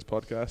listen to this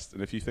podcast,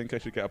 and if you think I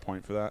should get a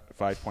point for that,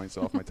 5 points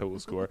off my total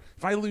score.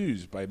 If I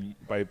lose by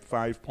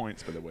 5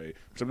 points, by the way,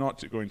 which I'm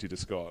not going to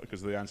Scott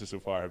because the answers so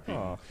far have been.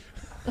 Oh.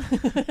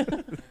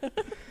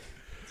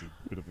 It's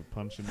a bit of a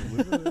punch in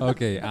the liver.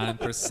 Okay, and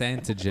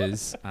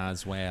percentages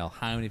as well.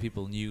 How many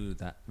people knew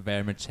that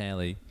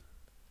vermicelli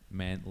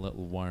meant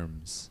little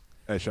worms?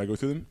 Should I go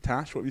through them?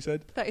 Tash, what have you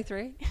said?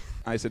 33.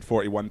 I said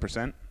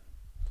 41%.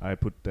 I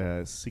put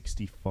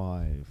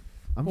 65.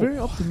 I'm very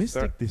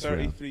optimistic this round.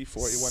 33,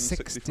 41,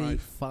 65.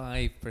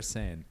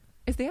 65%.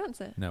 Is the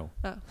answer? No.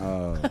 Oh.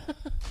 Oh.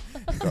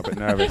 Got a bit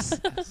nervous.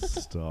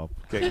 Stop.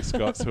 Getting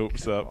Scott's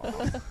hopes up.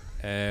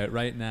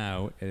 Right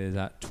now, it is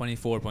at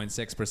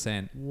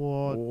 24.6%.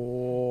 What?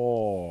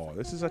 Oh,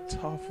 this is a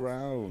tough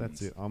round.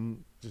 That's it.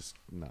 I'm just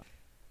no.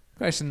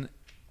 Question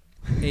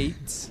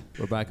 8.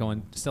 We're back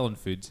on, still on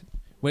food.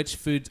 Which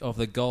food of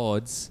the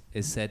gods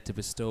is said to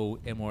bestow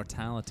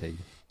immortality?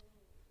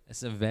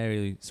 It's a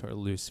very sort of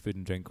loose food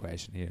and drink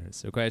question here.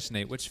 So question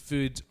 8. Which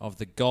food of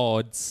the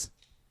gods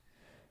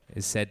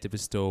is said to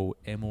bestow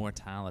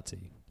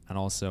immortality? And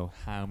also,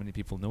 how many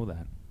people know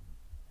that?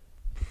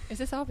 Is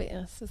this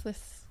obvious? Is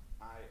this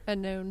a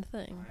known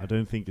thing? I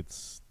don't think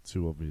it's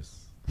too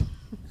obvious.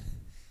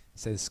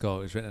 Says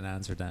Scott, who's written an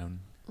answer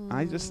down.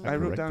 I wrote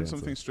Correct down answer.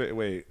 something straight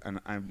away, and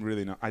I'm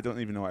really not. I don't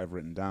even know what I've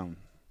written down.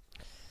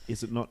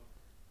 Is it not?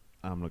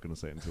 I'm not going to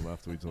say it until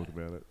after we talk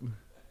about it.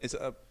 Is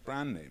it a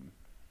brand name?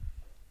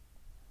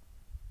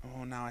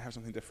 Oh, now I have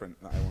something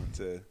different that I want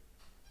to.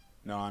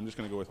 No, I'm just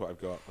going to go with what I've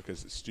got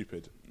because it's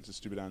stupid. It's a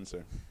stupid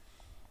answer.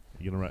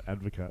 You're going to write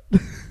advocate.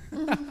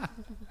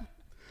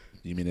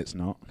 You mean it's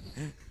not?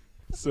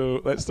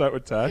 So let's start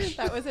with Tash.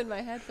 That was in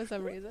my head for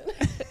some reason.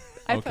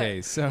 I put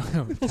Okay, so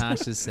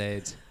Tash has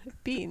said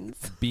beans.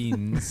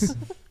 beans,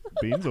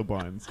 Beans or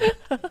binds?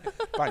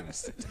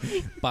 Binds.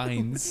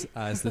 binds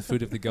as the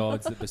food of the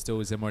gods that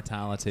bestows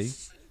immortality.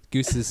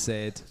 Goose has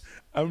said,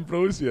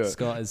 Ambrosia.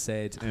 Scott has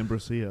said,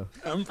 Ambrosia.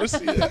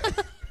 Ambrosia.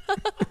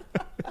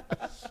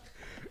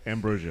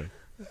 Ambrosia.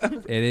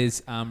 it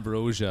is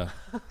ambrosia.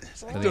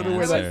 I don't know where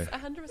was that-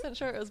 100%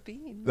 sure it was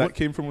beans. That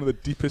came from one of the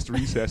deepest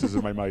recesses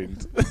of my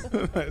mind.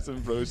 That's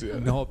ambrosia.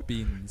 Not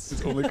beans.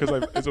 It's only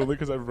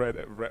because I've read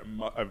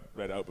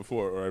it out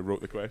before, or I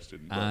wrote the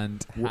question. but-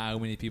 And how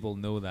many people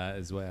know that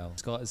as well?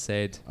 Scott has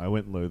said I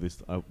went low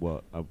this. I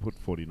put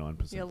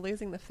 49%. You're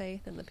losing the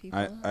faith in the people.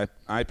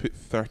 I put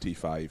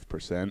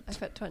 35%. I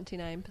put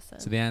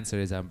 29%. so. The answer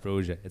is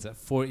ambrosia. It's at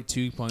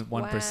 42.1%.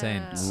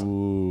 Wow.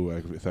 Ooh,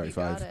 I put You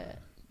 35. got it.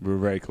 We were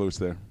very close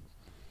there.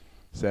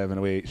 7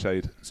 away each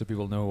side. So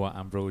people know what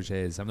ambrosia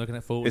is. I'm looking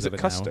at photos Is of it it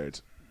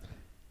custard?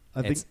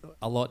 I think It's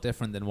a lot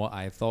different than what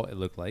I thought it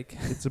looked like.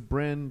 it's a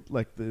brand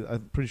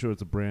I'm pretty sure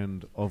it's a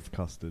brand of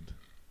custard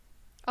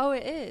Oh,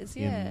 it is,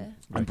 In- yeah.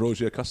 like,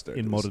 Ambrosia custard.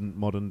 in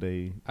modern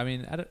day. I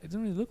mean, it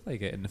doesn't really look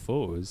like it in the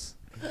photos.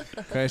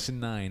 Question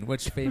 9.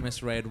 Which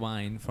famous red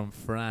wine from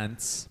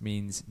France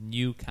means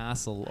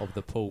Newcastle of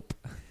the Pope?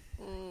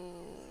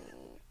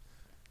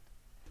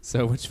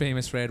 So which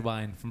famous red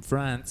wine from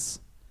France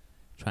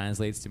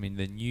translates to mean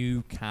the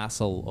new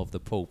castle of the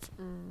Pope?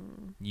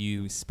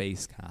 New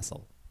space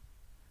castle.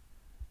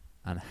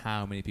 And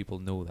how many people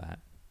know that?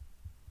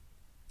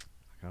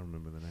 I can't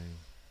remember the name.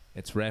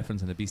 It's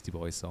referenced in the Beastie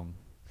Boys song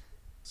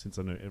Since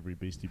I know every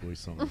Beastie Boys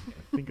song,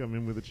 I think I'm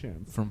in with a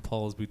chance. from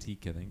Paul's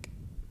Boutique, I think.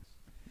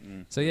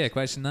 Mm. So yeah,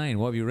 question 9.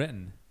 What have you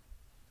written?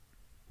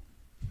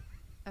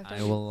 I've I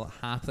done- will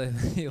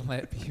happily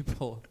let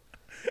people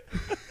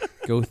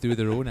go through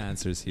their own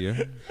answers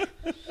here.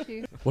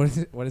 Shoot.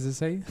 What does it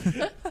say?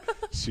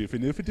 Shoofy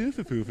noofy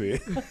doofy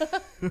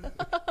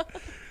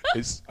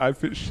poofy. I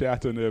put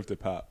Chateauneuf de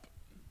Pape.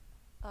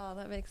 Oh,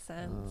 that makes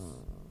sense.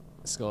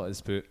 Scott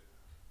has put.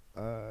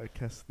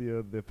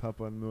 Castillo de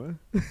Papanua.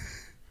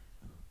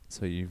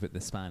 So you've put the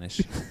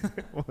Spanish.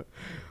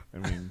 I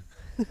mean,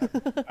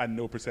 And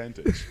no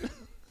percentage.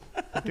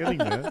 getting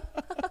there.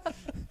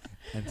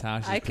 And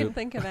Tash I has can put.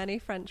 think of any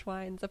French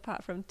wines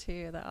apart from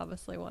 2 that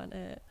obviously weren't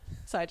it.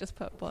 So I just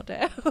put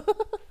Bordeaux.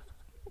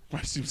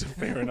 That seems a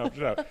fair enough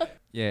shout.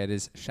 Yeah, it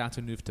is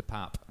Chateauneuf de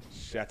Pape.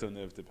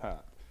 Chateauneuf de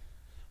Pape.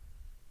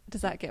 Does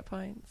that get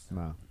points?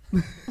 Nah.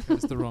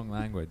 It's the wrong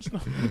language.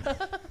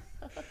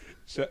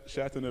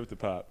 Chateauneuf de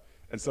Pape.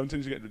 And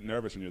sometimes you get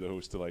nervous when you're the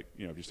host to if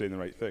you're saying the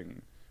right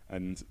thing.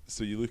 And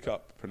so you look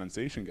up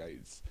pronunciation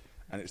guides.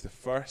 And it's the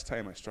first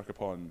time I struck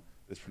upon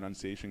this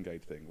pronunciation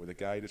guide thing where the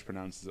guy just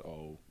pronounces it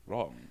all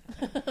wrong.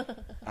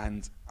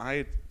 And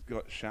I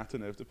got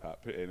Chateauneuf de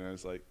Pape put in, and I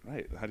was like,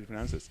 right, how do you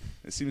pronounce this?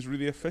 It seems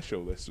really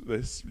official, this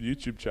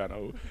YouTube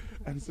channel.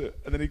 And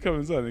then he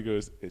comes on and he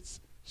goes, it's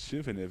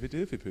Chateauneuf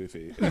de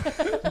Poofy.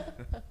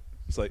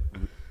 It's like,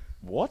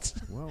 what?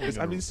 Well,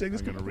 I've been saying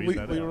this I'm gonna read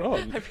that completely out. wrong.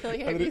 I really And hope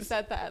then you it's-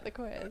 said that at the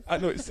quiz. I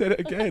know, it said it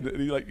again, and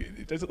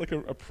he does it like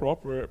a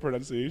proper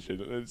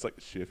pronunciation, and it's like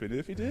shiffy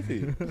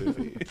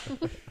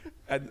diffy.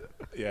 And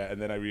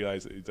then I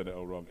realised that he'd done it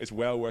all wrong. It's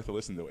well worth a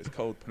listen though. It's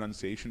called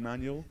Pronunciation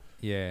Manual,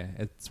 Yeah,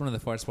 it's one of the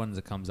first ones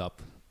that comes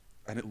up.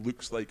 and it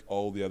looks like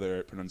all the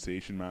other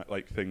pronunciation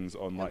things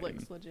online. It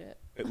looks legit.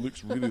 It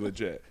looks really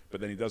legit,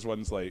 but then he does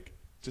ones like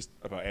just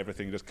about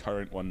everything, just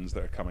current ones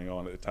that are coming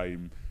on at the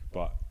time.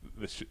 But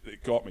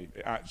it got me.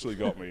 It actually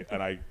got me,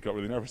 and I got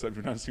really nervous. I've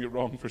been pronouncing it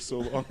wrong for so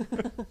long.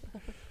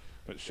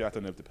 But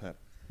Chateauneuf de Pape.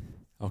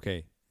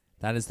 Okay,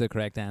 that is the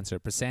correct answer.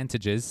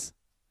 Percentages.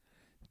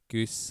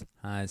 Goose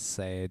has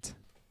said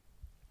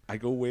I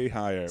go way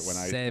higher when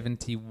I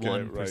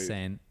 71%,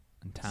 and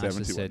Tash has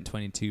 71. said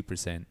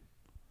 22%,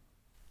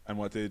 And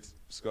what did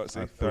Scott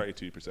say? I put-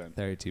 32%.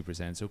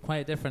 32%. So quite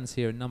a difference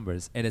here in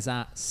numbers. It is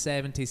at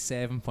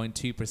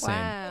 77.2%.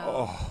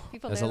 Wow. Oh,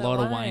 People There's a know their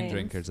lot of wine lines.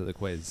 drinkers at the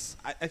quiz.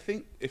 I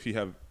think if you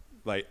have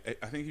I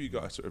think if you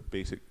got a sort of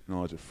basic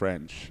knowledge of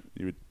French,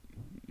 you would.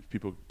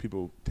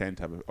 People tend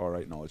to have an all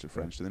right knowledge of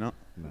French, do they not?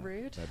 No,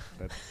 Rude.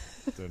 That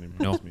don't impress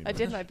No. me. I much.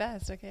 did my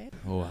best, okay?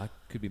 Oh, that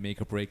could be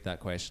make or break that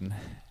question.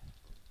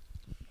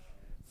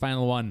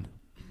 Final one.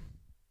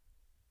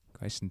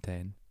 Question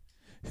 10.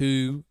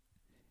 Who,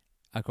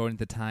 according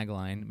to the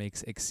tagline,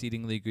 makes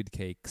exceedingly good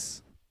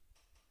cakes?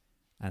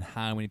 And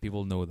how many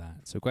people know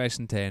that? So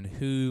question 10.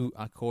 Who,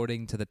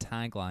 according to the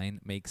tagline,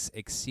 makes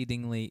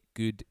exceedingly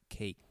good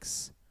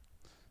cakes?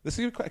 This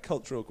is quite a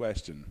cultural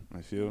question.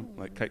 I feel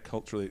like quite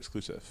culturally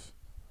exclusive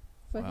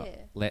For Well,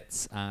 here.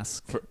 Let's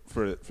ask.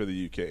 for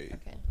the UK.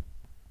 Okay.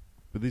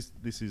 But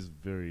this is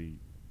very,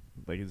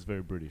 it's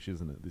very British,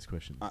 isn't it? This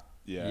question.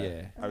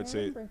 Yeah, I would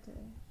say.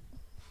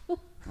 All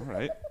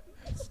right,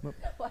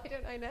 Why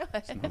don't I know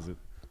it? Is it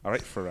all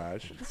right,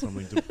 Farage,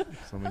 something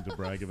to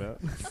brag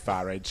about?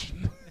 Farage.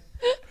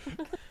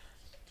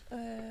 Do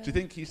you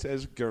think he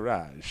says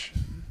garage?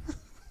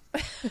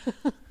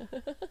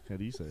 How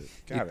do you say it?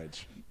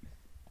 Garage.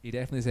 He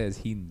definitely says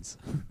Heens.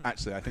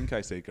 Actually, I think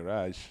I say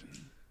garage.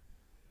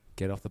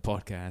 Get off the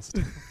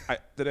podcast.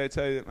 Did I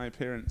tell you that my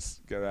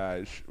parents'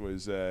 garage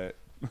was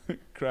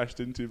crashed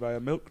into by a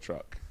milk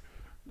truck?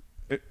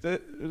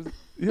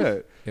 Yeah.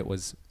 It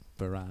was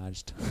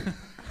barraged.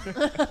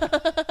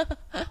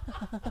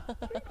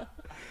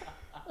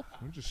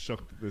 I'm just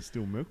shocked that there's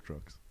still milk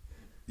trucks.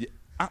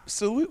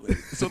 Absolutely.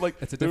 So like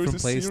It's a there was a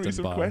different place series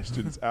than of bar.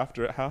 questions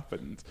after it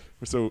happened.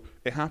 So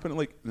it happened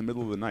like in the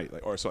middle of the night,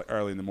 like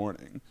early in the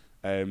morning,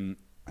 and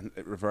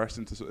it reversed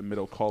into sort of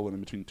middle column in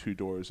between two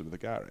doors of the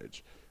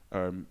garage,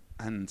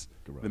 and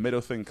the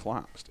middle thing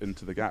collapsed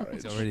into the garage.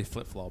 It's already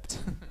flip-flopped.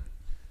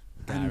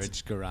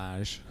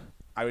 Garage.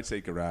 I would say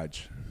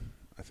garage.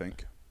 I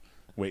think.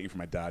 Waiting for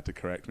my dad to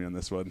correct me on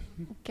this one.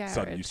 Garage.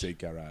 Son, you say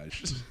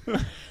garage.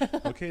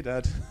 Okay,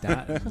 Dad.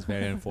 Dad. It's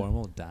very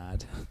informal.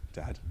 Dad.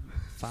 Dad.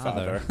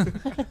 Father.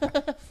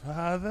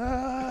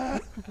 Father.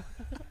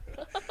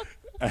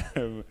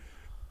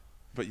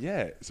 But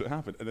yeah, so it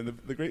happened. And then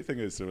the great thing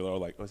is, so we're all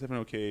like, oh, is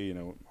everyone okay? You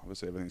know,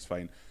 obviously everything's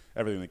fine.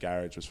 Everything in the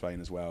garage was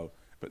fine as well.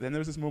 But then there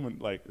was this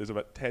moment, like, there's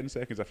about 10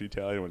 seconds after you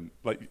tell anyone,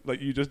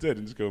 like you just did,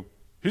 and just go,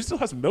 who still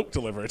has milk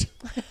delivered?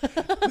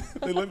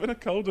 They live in a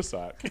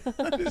cul-de-sac.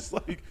 And it's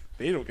like,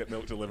 they don't get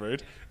milk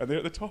delivered, and they're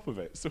at the top of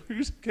it. So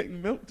who's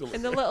getting milk delivered?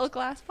 In the little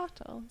glass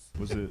bottles.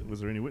 Was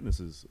there any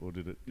witnesses, or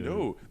did it?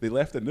 No, they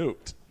left a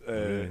note.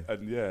 Really?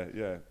 And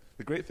yeah.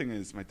 The great thing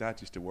is, my dad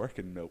used to work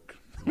in milk.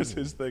 It was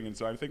his thing, and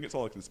so I think it's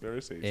all a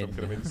conspiracy, some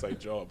kind of inside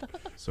job.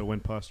 So it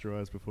went past your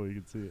eyes before you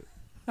could see it.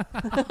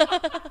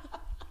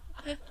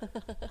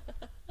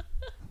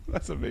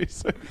 That's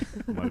amazing.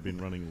 Might have been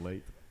running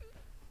late.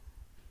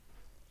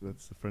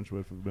 That's the French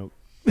word for milk.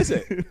 Is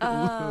it?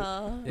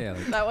 Oh. Yeah,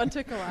 like That one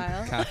took a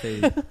while.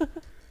 cafe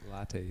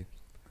latte.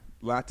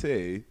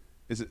 Latte,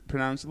 is it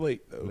pronounced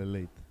late, though?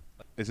 Late.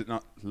 Is it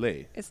not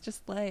lait? It's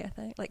just lay, I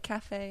think. Like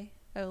cafe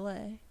au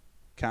lait.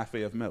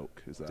 Cafe of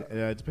milk, is that?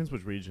 It depends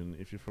which region.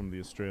 If you're from the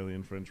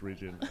Australian French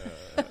region,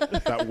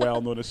 That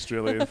well-known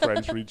Australian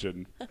French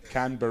region.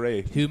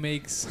 Canberra. Who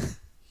makes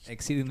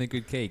exceedingly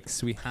good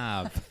cakes? We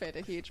have. Made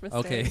a huge mistake.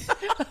 Okay.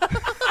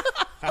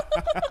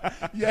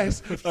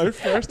 Yes,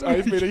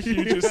 I've made a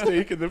huge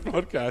mistake in the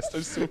podcast.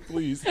 I'm so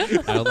pleased.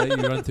 I'll let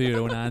you run through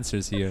your own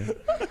answers here.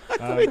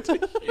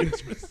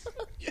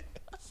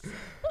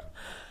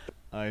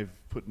 I've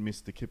put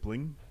Mr.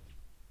 Kipling.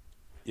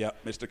 Yeah,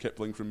 Mr.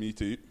 Kipling from Me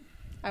Too.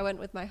 I went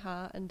with my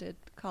heart and did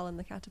Colin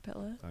the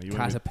Caterpillar. You went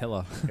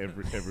Caterpillar.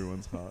 with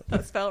everyone's heart.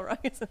 That's spelled wrong,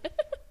 isn't it?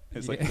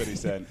 It's like Yeah. 50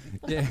 Cent.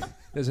 Yeah,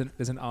 there's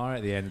an R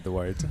at the end of the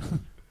word.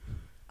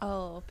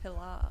 Oh,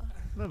 Pilar.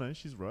 No,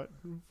 she's right.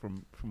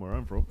 From where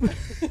I'm from.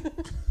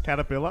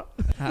 Caterpillar.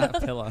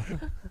 Caterpillar.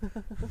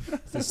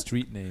 It's a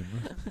street name.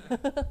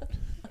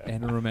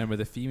 Anyone remember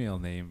the female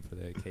name for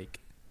the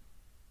cake?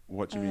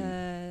 What do you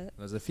mean?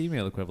 There's a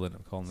female equivalent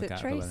of calling Is the it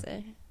caterpillar.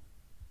 Tracy?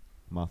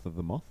 Martha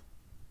the Moth.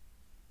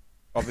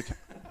 Of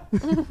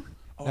the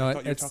oh, No, I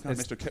thought you were it's- talking about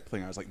it's- Mr.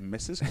 Kipling. I was like,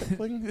 Mrs.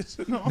 Kipling? Is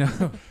it not?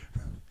 No.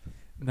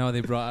 No,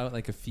 they brought out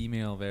like a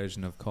female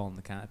version of Colin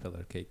the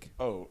Caterpillar cake.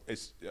 Oh,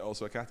 it's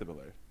also a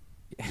caterpillar.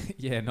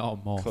 Yeah, not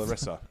a moth.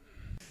 Clarissa.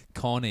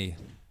 Connie.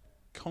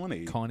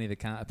 Connie. Connie the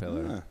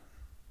Caterpillar. Ah.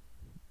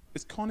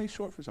 Is Connie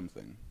short for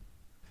something?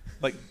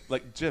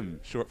 Like Jim,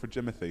 short for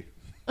Jimothy.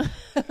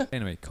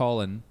 Anyway,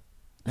 Colin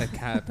the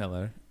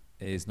Caterpillar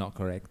is not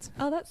correct.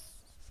 Oh, that's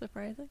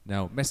surprising.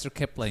 No, Mr.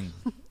 Kipling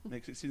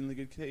Makes exceedingly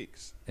good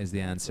cakes. is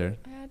the answer.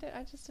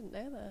 I just didn't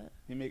know that.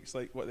 He makes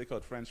like what they call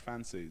French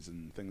fancies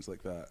and things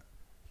like that.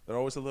 They're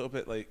always a little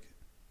bit like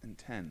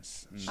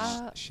intense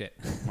and Shit.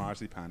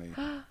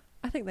 marzipan-y.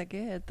 I think they're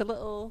good. The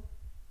little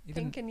You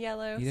pink didn't, and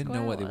yellow. you didn't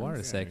know what they square were a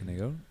ones. second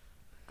ago.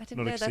 I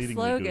didn't Not know their exceedingly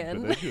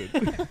slogan. good,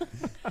 but they're good.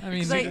 I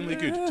mean, Like- Exceedingly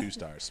good, 2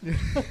 stars.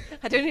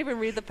 I didn't even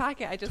read the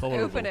packet. I just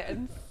Tolerable. open it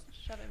and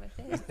shove it in my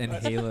face.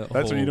 inhale it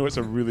That's when you know whole. it's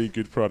a really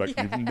good product.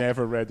 Yeah. You've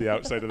never read the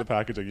outside of the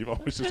packaging. You've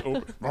always just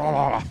opened.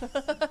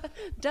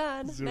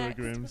 Done. 0 Next.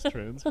 grams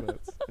trans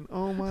fats. And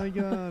oh my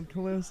god,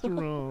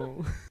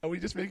 cholesterol. Are we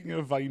just making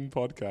a Vine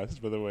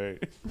podcast, by the way?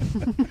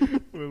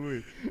 Well,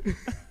 wait.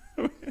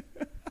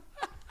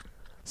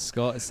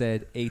 Scott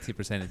said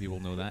 80% of people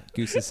know that.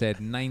 Goose has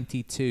said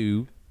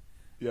 92.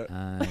 Yeah.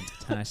 And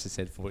Tash has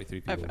said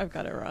 43 people. I've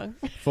got it wrong.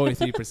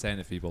 43%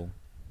 of people.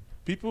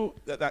 People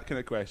that kind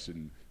of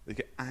question, they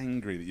get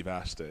angry that you've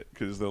asked it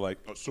because they're like,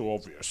 "Oh, it's so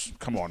obvious.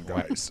 Come on,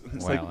 guys."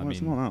 It's Well, like, I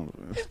it's mean- not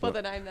obvious. Well, But-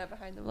 then I'm there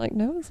behind them like,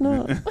 no, it's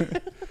not.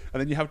 and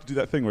then you have to do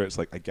that thing where it's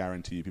like, I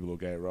guarantee you people will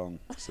get it wrong.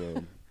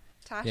 So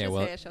Tasha's Yeah,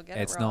 well, here. She'll get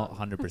it's it wrong.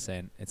 not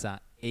 100%. It's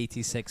at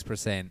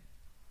 86%.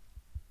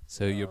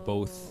 So you're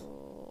both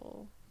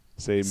Oh,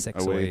 same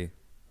 6 away. away.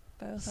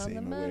 both on the Same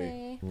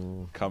away.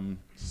 money. Come,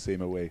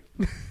 same away.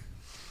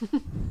 I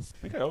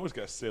think I always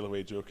get a sail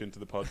away joke into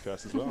the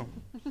podcast as well.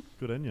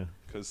 Good on you.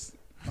 Because,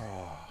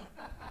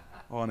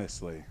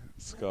 honestly,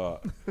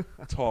 Scott,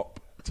 top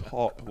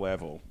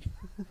level,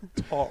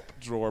 top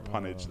drawer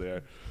punnage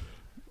there.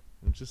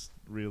 I'm just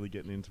really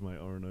getting into my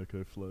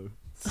Orinoco flow.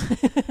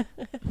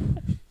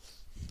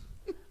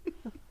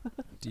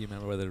 Do you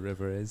remember where the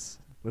river is?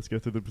 Let's go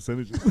through the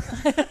percentages.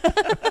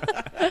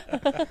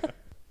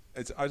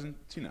 It's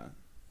Argentina.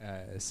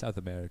 South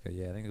America,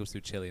 yeah. I think it goes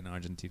through Chile and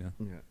Argentina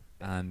Yeah.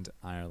 and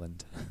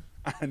Ireland.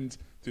 And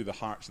through the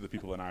hearts of the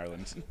people in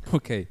Ireland.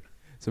 Okay,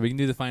 so we can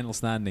do the final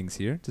standings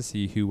here to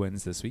see who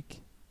wins this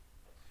week.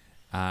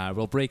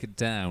 We'll break it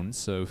down.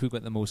 So who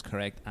got the most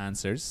correct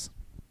answers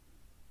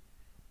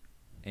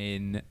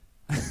in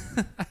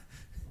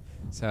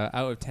So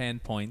out of 10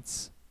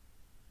 points,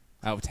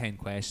 out of 10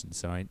 questions,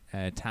 sorry,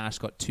 Tash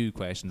got 2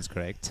 questions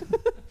correct.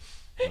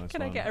 Nice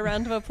Can I one. get a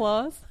round of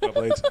applause? Well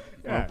played.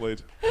 Yeah. Well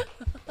played.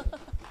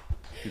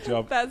 Good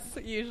job. That's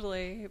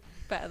usually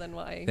better than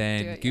what I do Then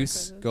at your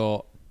Goose quizzes.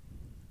 got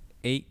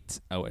 8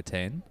 out of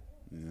 10,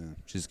 Yeah.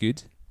 which is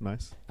good.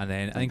 Nice. And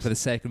then I think for the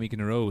second week in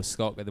a row,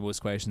 Scott got the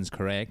most questions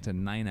correct,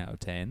 and 9 out of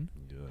 10.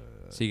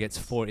 So he gets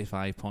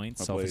 45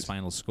 points Well off his played.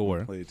 final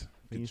score. Played. Thank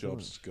Good you so job,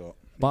 much. Scott.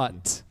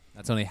 But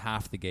that's only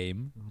half the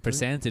game,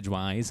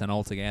 percentage-wise and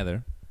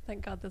altogether.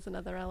 Thank God there's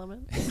another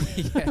element.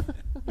 Yeah.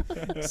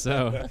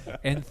 So,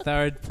 in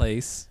third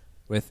place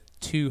with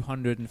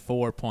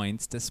 204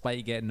 points,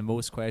 despite getting the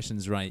most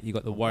questions right, you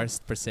got the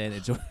worst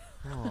percentage.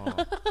 Oh.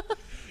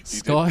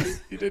 Scott,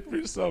 You did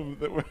put some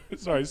that were.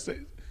 Sorry.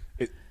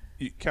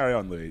 You carry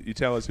on, Louis. You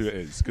tell us who it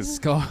is. Cause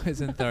Scott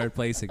is in third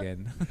place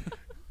again.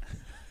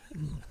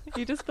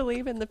 You just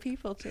believe in the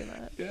people too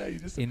much. yeah, you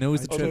just. He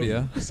knows the although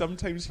trivia.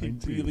 Sometimes he I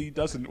do. really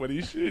doesn't when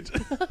he should.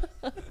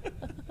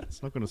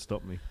 It's not going to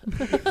stop me.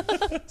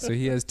 So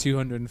he has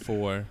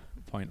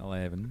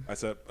 204.11.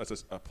 That's a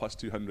plus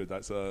 200.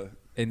 That's a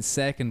In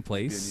second be a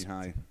place, new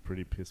high.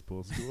 Pretty piss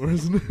poor score,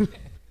 isn't it?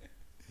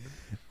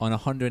 on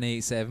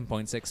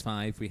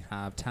 187.65, we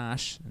have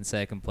Tash in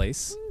second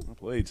place. Well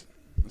played.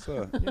 That's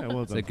a Yeah,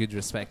 well It's a done. good,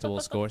 respectable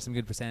score. Some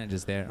good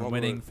percentages there. Well, I'm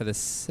winning well, for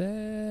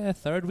the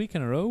third week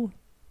in a row.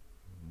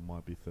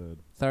 Might be third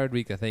Third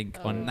week, I think,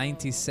 on Oh.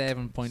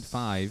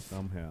 97.5.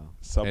 somehow.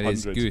 sub It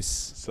is 100. Goose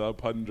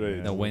Sub 100.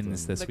 Yeah, that well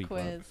wins done. this The week.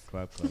 quiz.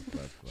 Clap, clap, clap,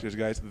 clap. Cheers,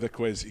 guys. The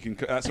quiz. You can.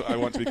 That's what I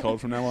want to be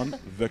called from now on.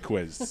 The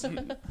quiz.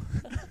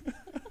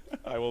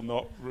 I will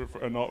not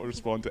not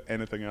respond to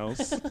anything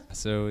else.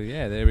 So,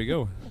 yeah, there we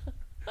go.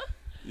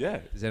 Yeah.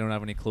 Does anyone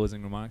have any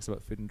closing remarks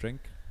about food and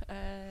drink?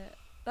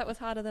 That was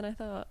harder than I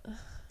thought.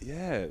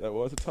 Yeah, that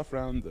was a tough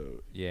round though.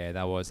 Yeah,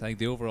 that was. I think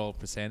the overall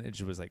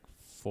percentage was like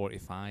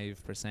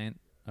 45%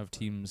 of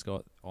teams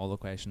got all the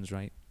questions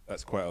right.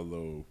 That's quite a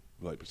low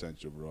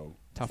percentage overall.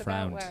 Tough it's about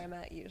round. where I'm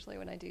at usually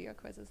when I do your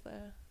quizzes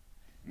there.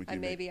 We do I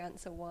make- maybe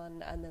answer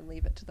one and then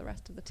leave it to the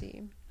rest of the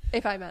team.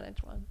 If I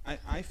manage one.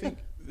 I think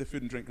the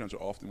food and drink rounds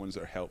are often ones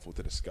that are helpful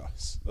to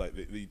discuss. Like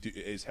they do, it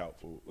is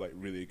helpful. Like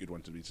really a good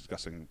one to be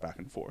discussing back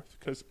and forth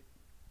because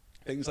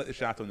things like the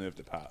Chateau Neuf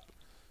de Pape,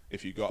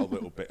 if you got a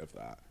little bit of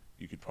that,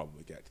 you could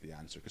probably get to the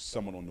answer because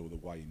someone will know the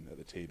wine at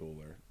the table,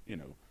 or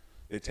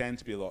they tend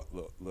to be a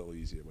little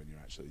easier when you're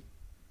actually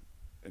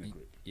in a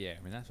group. Yeah,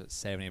 I mean, that's what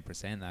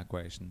 70% that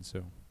question,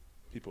 so.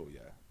 People,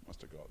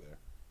 must have got there.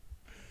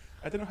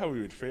 I don't know how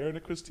we would fare in a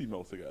quiz team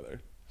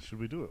altogether. Should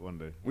we do it one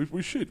day?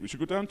 We should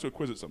go down to a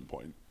quiz at some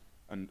point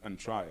and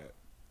try it.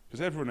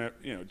 Because everyone,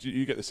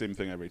 you get the same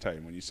thing every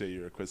time when you say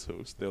you're a quiz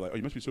host. They're like, oh,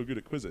 you must be so good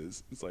at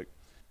quizzes. It's like,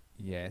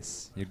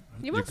 Yes.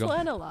 You must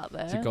learn a lot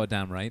You're there.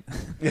 goddamn right.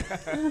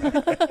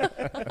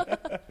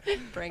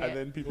 Bring and it.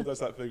 then people does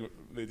that thing.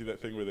 They do that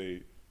thing where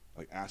they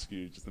like ask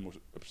you just the most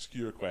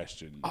obscure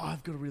question. Oh,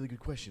 I've got a really good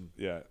question.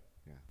 Yeah.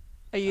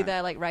 Are you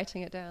there like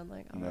writing it down?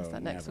 Like, No, is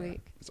that next never.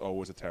 week? It's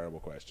always a terrible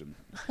question.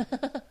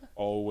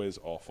 Always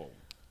awful.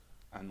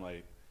 And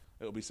like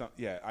it'll be some.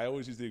 Yeah, I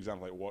always use the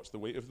example like, what's the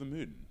weight of the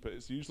moon? But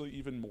it's usually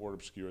even more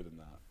obscure than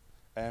that.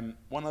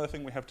 One other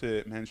thing we have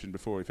to mention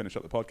before we finish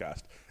up the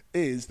podcast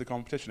is the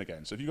competition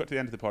again. So if you got to the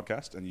end of the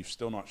podcast and you've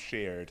still not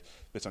shared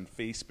this on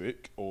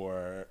Facebook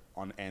or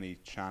on any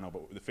channel,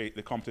 but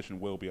the competition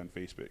will be on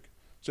Facebook.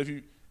 So if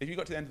you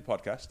got to the end of the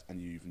podcast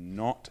and you've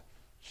not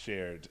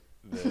shared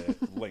the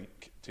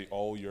link to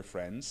all your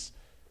friends,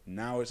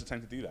 now is the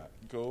time to do that.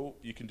 Go,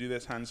 you can do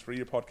this hands-free,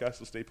 your podcast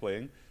will stay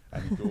playing,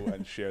 and go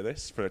and share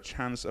this for a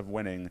chance of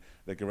winning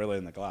the Gorilla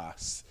in the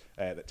Glass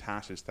that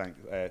Tash has thanked.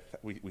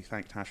 We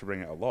thank Tash for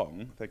bringing it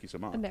along. Thank you so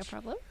much. No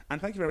problem.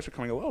 And thank you very much for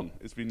coming along.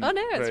 It's been Oh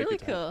no, it's very really good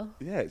to have-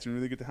 cool. yeah, it's been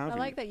really good to have I you.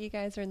 like that you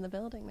guys are in the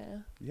building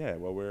now. Yeah,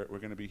 well, we're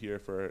going to be here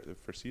for the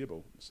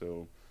foreseeable.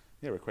 So,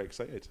 yeah, we're quite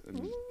excited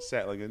and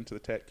settling into the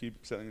Tech Cube,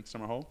 settling into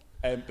Summer Hall.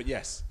 But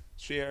yes,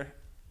 share,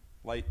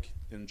 like,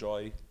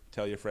 enjoy,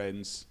 tell your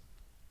friends,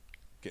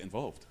 get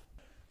involved.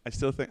 I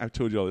still think I've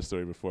told you all this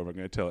story before, but I'm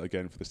going to tell it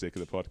again for the sake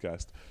of the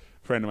podcast.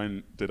 A friend of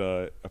mine did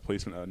a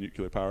placement at a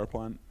nuclear power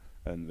plant,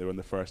 and they were on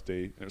the first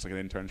day. And it was like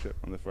an internship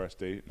on the first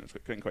day, and it was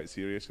getting quite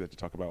serious. We had to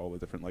talk about all the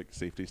different like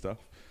safety stuff.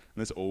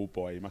 And this old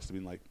boy, he must have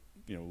been like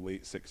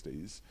late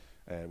 60s,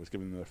 was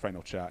giving them the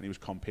final chat, and he was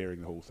comparing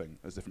the whole thing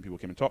as different people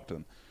came and talked to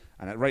them.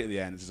 And right at the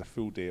end, this is a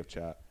full day of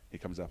chat. He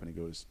comes up and he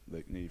goes,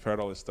 like, you've heard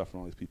all this stuff from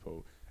all these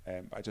people.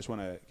 I just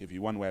want to give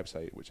you one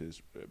website which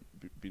has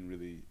been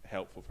really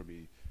helpful for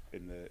me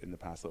in the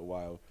past little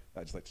while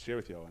that I'd just like to share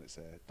with you all, and it's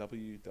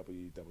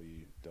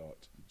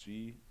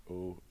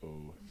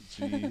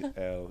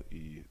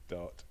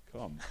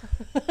www.google.com.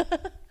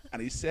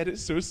 And he said it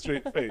so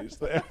straight faced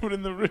that everyone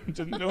in the room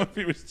didn't know if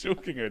he was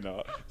joking or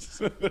not.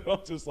 So they're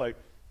all just like,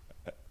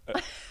 okay.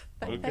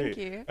 Thank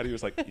you. And he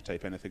was like, you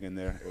type anything in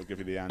there, it'll give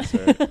you the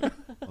answer.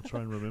 I'll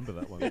try and remember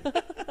that one.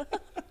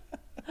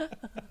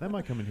 That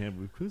might come in handy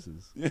with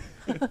quizzes.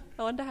 I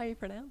wonder how you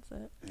pronounce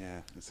it. Yeah,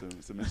 it's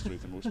a mystery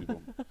to most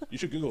people. You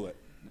should Google it.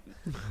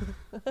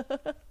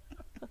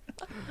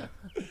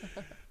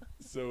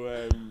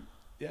 So,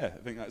 yeah, I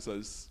think that's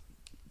us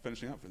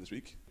finishing up for this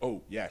week.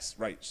 Oh, yes,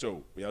 right.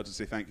 So we ought to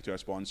say thank you to our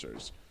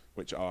sponsors,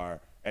 which are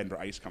Edinburgh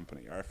Ice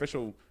Company, our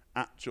official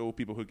actual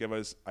people who give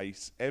us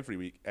ice every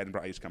week.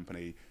 Edinburgh Ice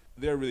Company.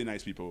 They're really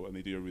nice people, and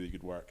they do a really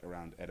good work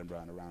around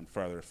Edinburgh and around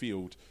further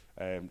afield.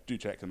 Do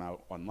check them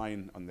out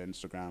online on the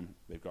Instagram.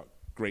 They've got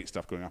great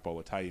stuff going up all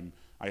the time.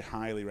 I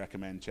highly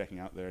recommend checking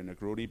out their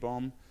Negroni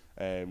bomb,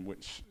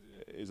 which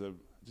is a...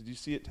 Did you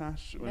see it,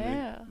 Tash?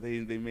 Yeah.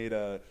 They made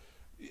a...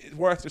 It's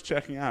worth just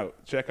checking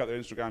out. Check out their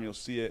Instagram, you'll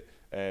see it.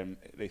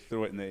 They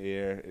throw it in the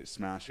air, it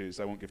smashes.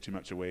 I won't give too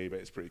much away, but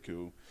it's pretty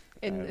cool.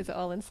 Is it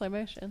all in slow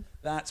motion?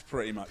 That's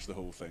pretty much the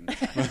whole thing.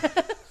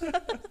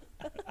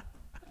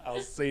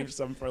 I'll save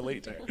some for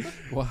later.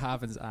 What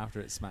happens after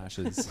it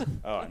smashes?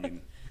 Oh, I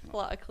mean... A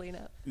lot of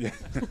cleanup. Yeah.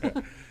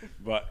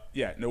 But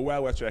yeah, no,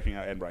 well worth checking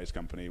out Edinburgh Ice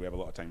Company. We have a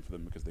lot of time for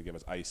them because they give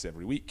us ice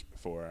every week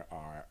for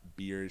our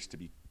beers to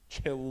be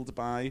chilled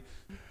by.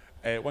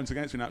 Once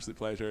again, it's been an absolute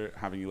pleasure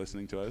having you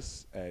listening to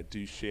us.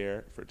 Do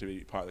share for it to be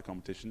part of the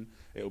competition.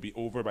 It will be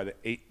over by the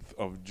 8th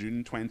of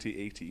June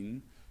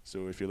 2018.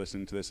 So if you're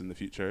listening to this in the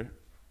future,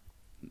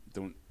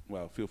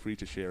 feel free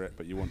to share it,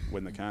 but you won't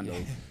win the candle.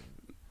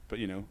 But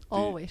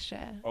Always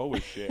share.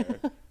 Always share.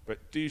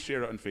 But do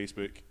share it on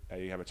Facebook.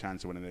 You have a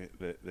chance of winning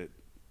the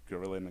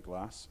gorilla in the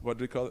glass. What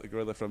do we call it? The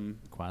gorilla from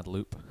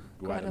Guadeloupe.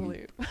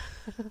 Guadeloupe.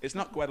 It's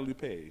not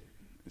Guadeloupe.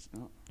 It's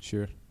not.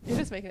 Sure. You're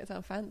just making it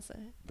sound fancy.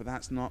 But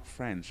that's not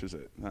French, is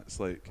it? That's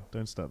like...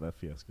 Don't start that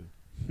fiasco.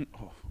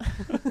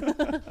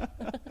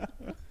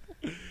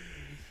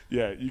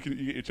 Yeah, you get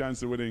your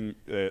chance of winning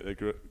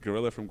the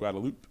gorilla from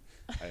Guadeloupe.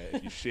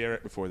 If you share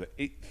it before the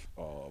 8th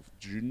of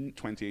June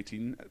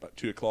 2018, at about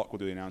 2 o'clock, we'll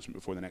do the announcement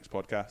before the next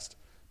podcast.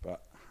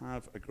 But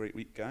have a great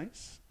week,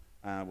 guys.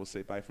 We'll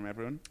say bye from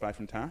everyone. Bye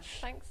from Tash.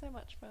 Thanks so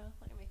much for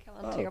letting me come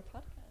on to your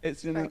podcast.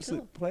 It's an Very absolute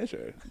cool.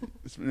 pleasure.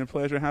 It's been a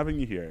pleasure having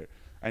you here.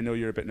 I know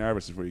you're a bit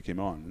nervous before you came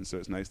on, and so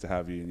it's nice to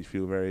have you, and you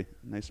feel very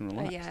nice and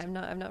relaxed. Yeah,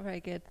 I'm not very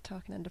good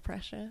talking under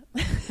pressure.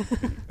 I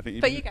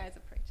think But you guys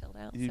are pretty chilled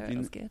out, you've so it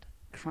was good.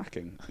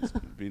 cracking. It's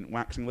been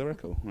waxing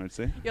lyrical, I would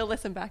say. You'll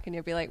listen back and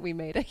you'll be like, we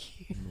made a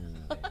huge...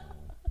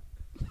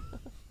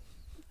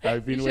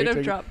 I've been You should have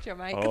waiting dropped your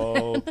mic.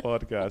 all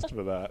podcast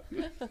for that.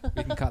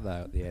 We can cut that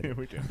out at the end. Here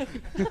we go.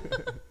 Do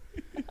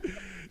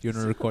you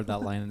want to record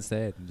that line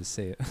instead and just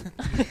say it?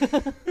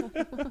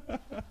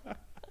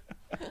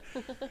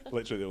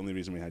 Literally the only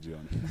reason we had you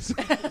on.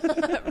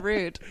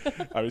 Rude.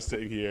 I was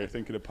sitting here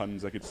thinking of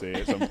puns I could say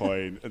at some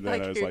point, and then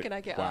Like, I was who like, can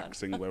I get on?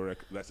 waxing lyric.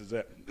 This is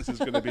it. This is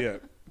going to be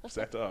it.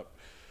 Set up.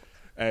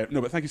 No,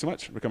 but thank you so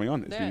much for coming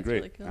on. It's Yeah, been it's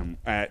great. really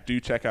cool. Do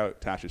check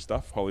out Tash's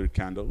stuff, Hollywood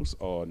Candles,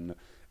 on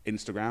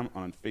Instagram,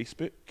 on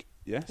Facebook.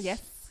 Yes.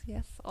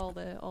 Yes. All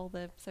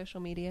the social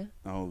media.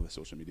 All the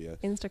social media.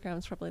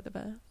 Instagram's probably the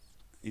best.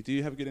 You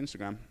do have a good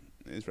Instagram.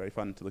 It's very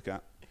fun to look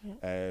at.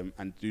 Yeah.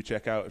 And do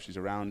check out if she's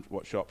around,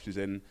 what shop she's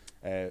in.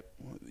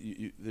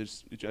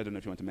 There's, I don't know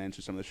if you want to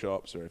mention some of the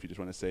shops or if you just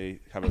want to say.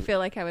 I feel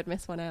like I would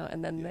miss one out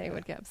and then they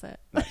would get upset.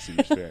 That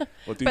seems fair.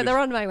 Well, But they're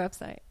on my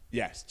website.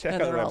 Yes, check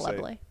and out the they're all website.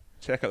 lovely.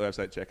 Check out the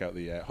website. Check out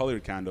the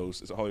Hollywood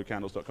Candles. Is it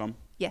hollywoodcandles.com?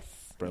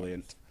 Yes.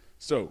 Brilliant.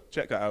 So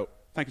check that out.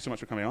 Thank you so much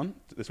for coming on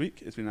this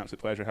week. It's been an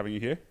absolute pleasure having you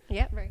here.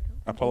 Yeah, very cool.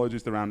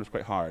 Apologies, the round was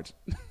quite hard.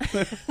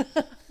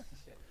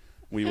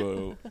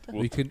 We'll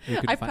We couldn't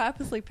I fi-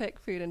 purposely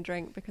picked food and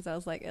drink because I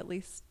was like, at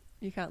least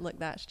you can't look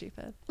that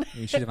stupid.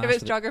 You should have If asked it's for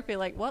the, geography,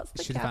 like, what's you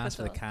the should have asked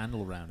for the capital?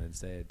 candle round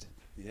instead.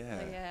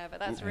 yeah. Yeah, but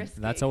that's And risky.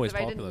 that's always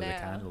 'cause if I popular, the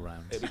didn't know- candle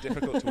round. It'd be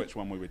difficult to which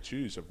one we would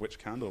choose of which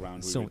candle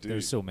round we So would do.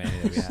 there's so many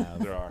that we have.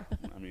 There are.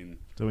 I mean,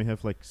 Don't we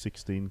have like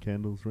 16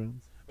 candles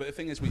rounds? but the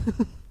thing is,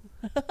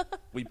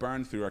 we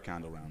burn through our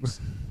candle rounds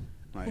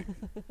like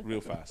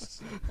real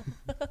fast.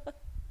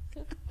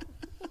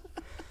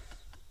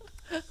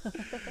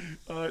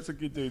 Oh, it's a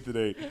good day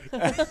today.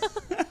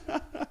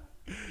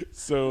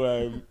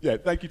 So yeah,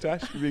 thank you,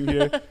 Tash, for being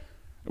here.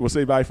 We'll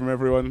say bye from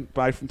everyone.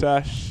 Bye from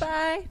Tash.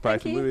 Bye. Bye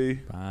Thank from you. Louis.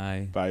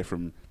 Bye. Bye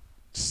from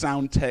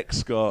Sound Tech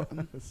Scott.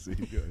 See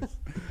you guys.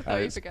 Oh,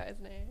 you it's forgot his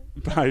name.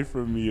 bye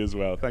from me as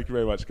well. Thank you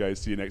very much,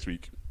 guys. See you next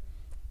week.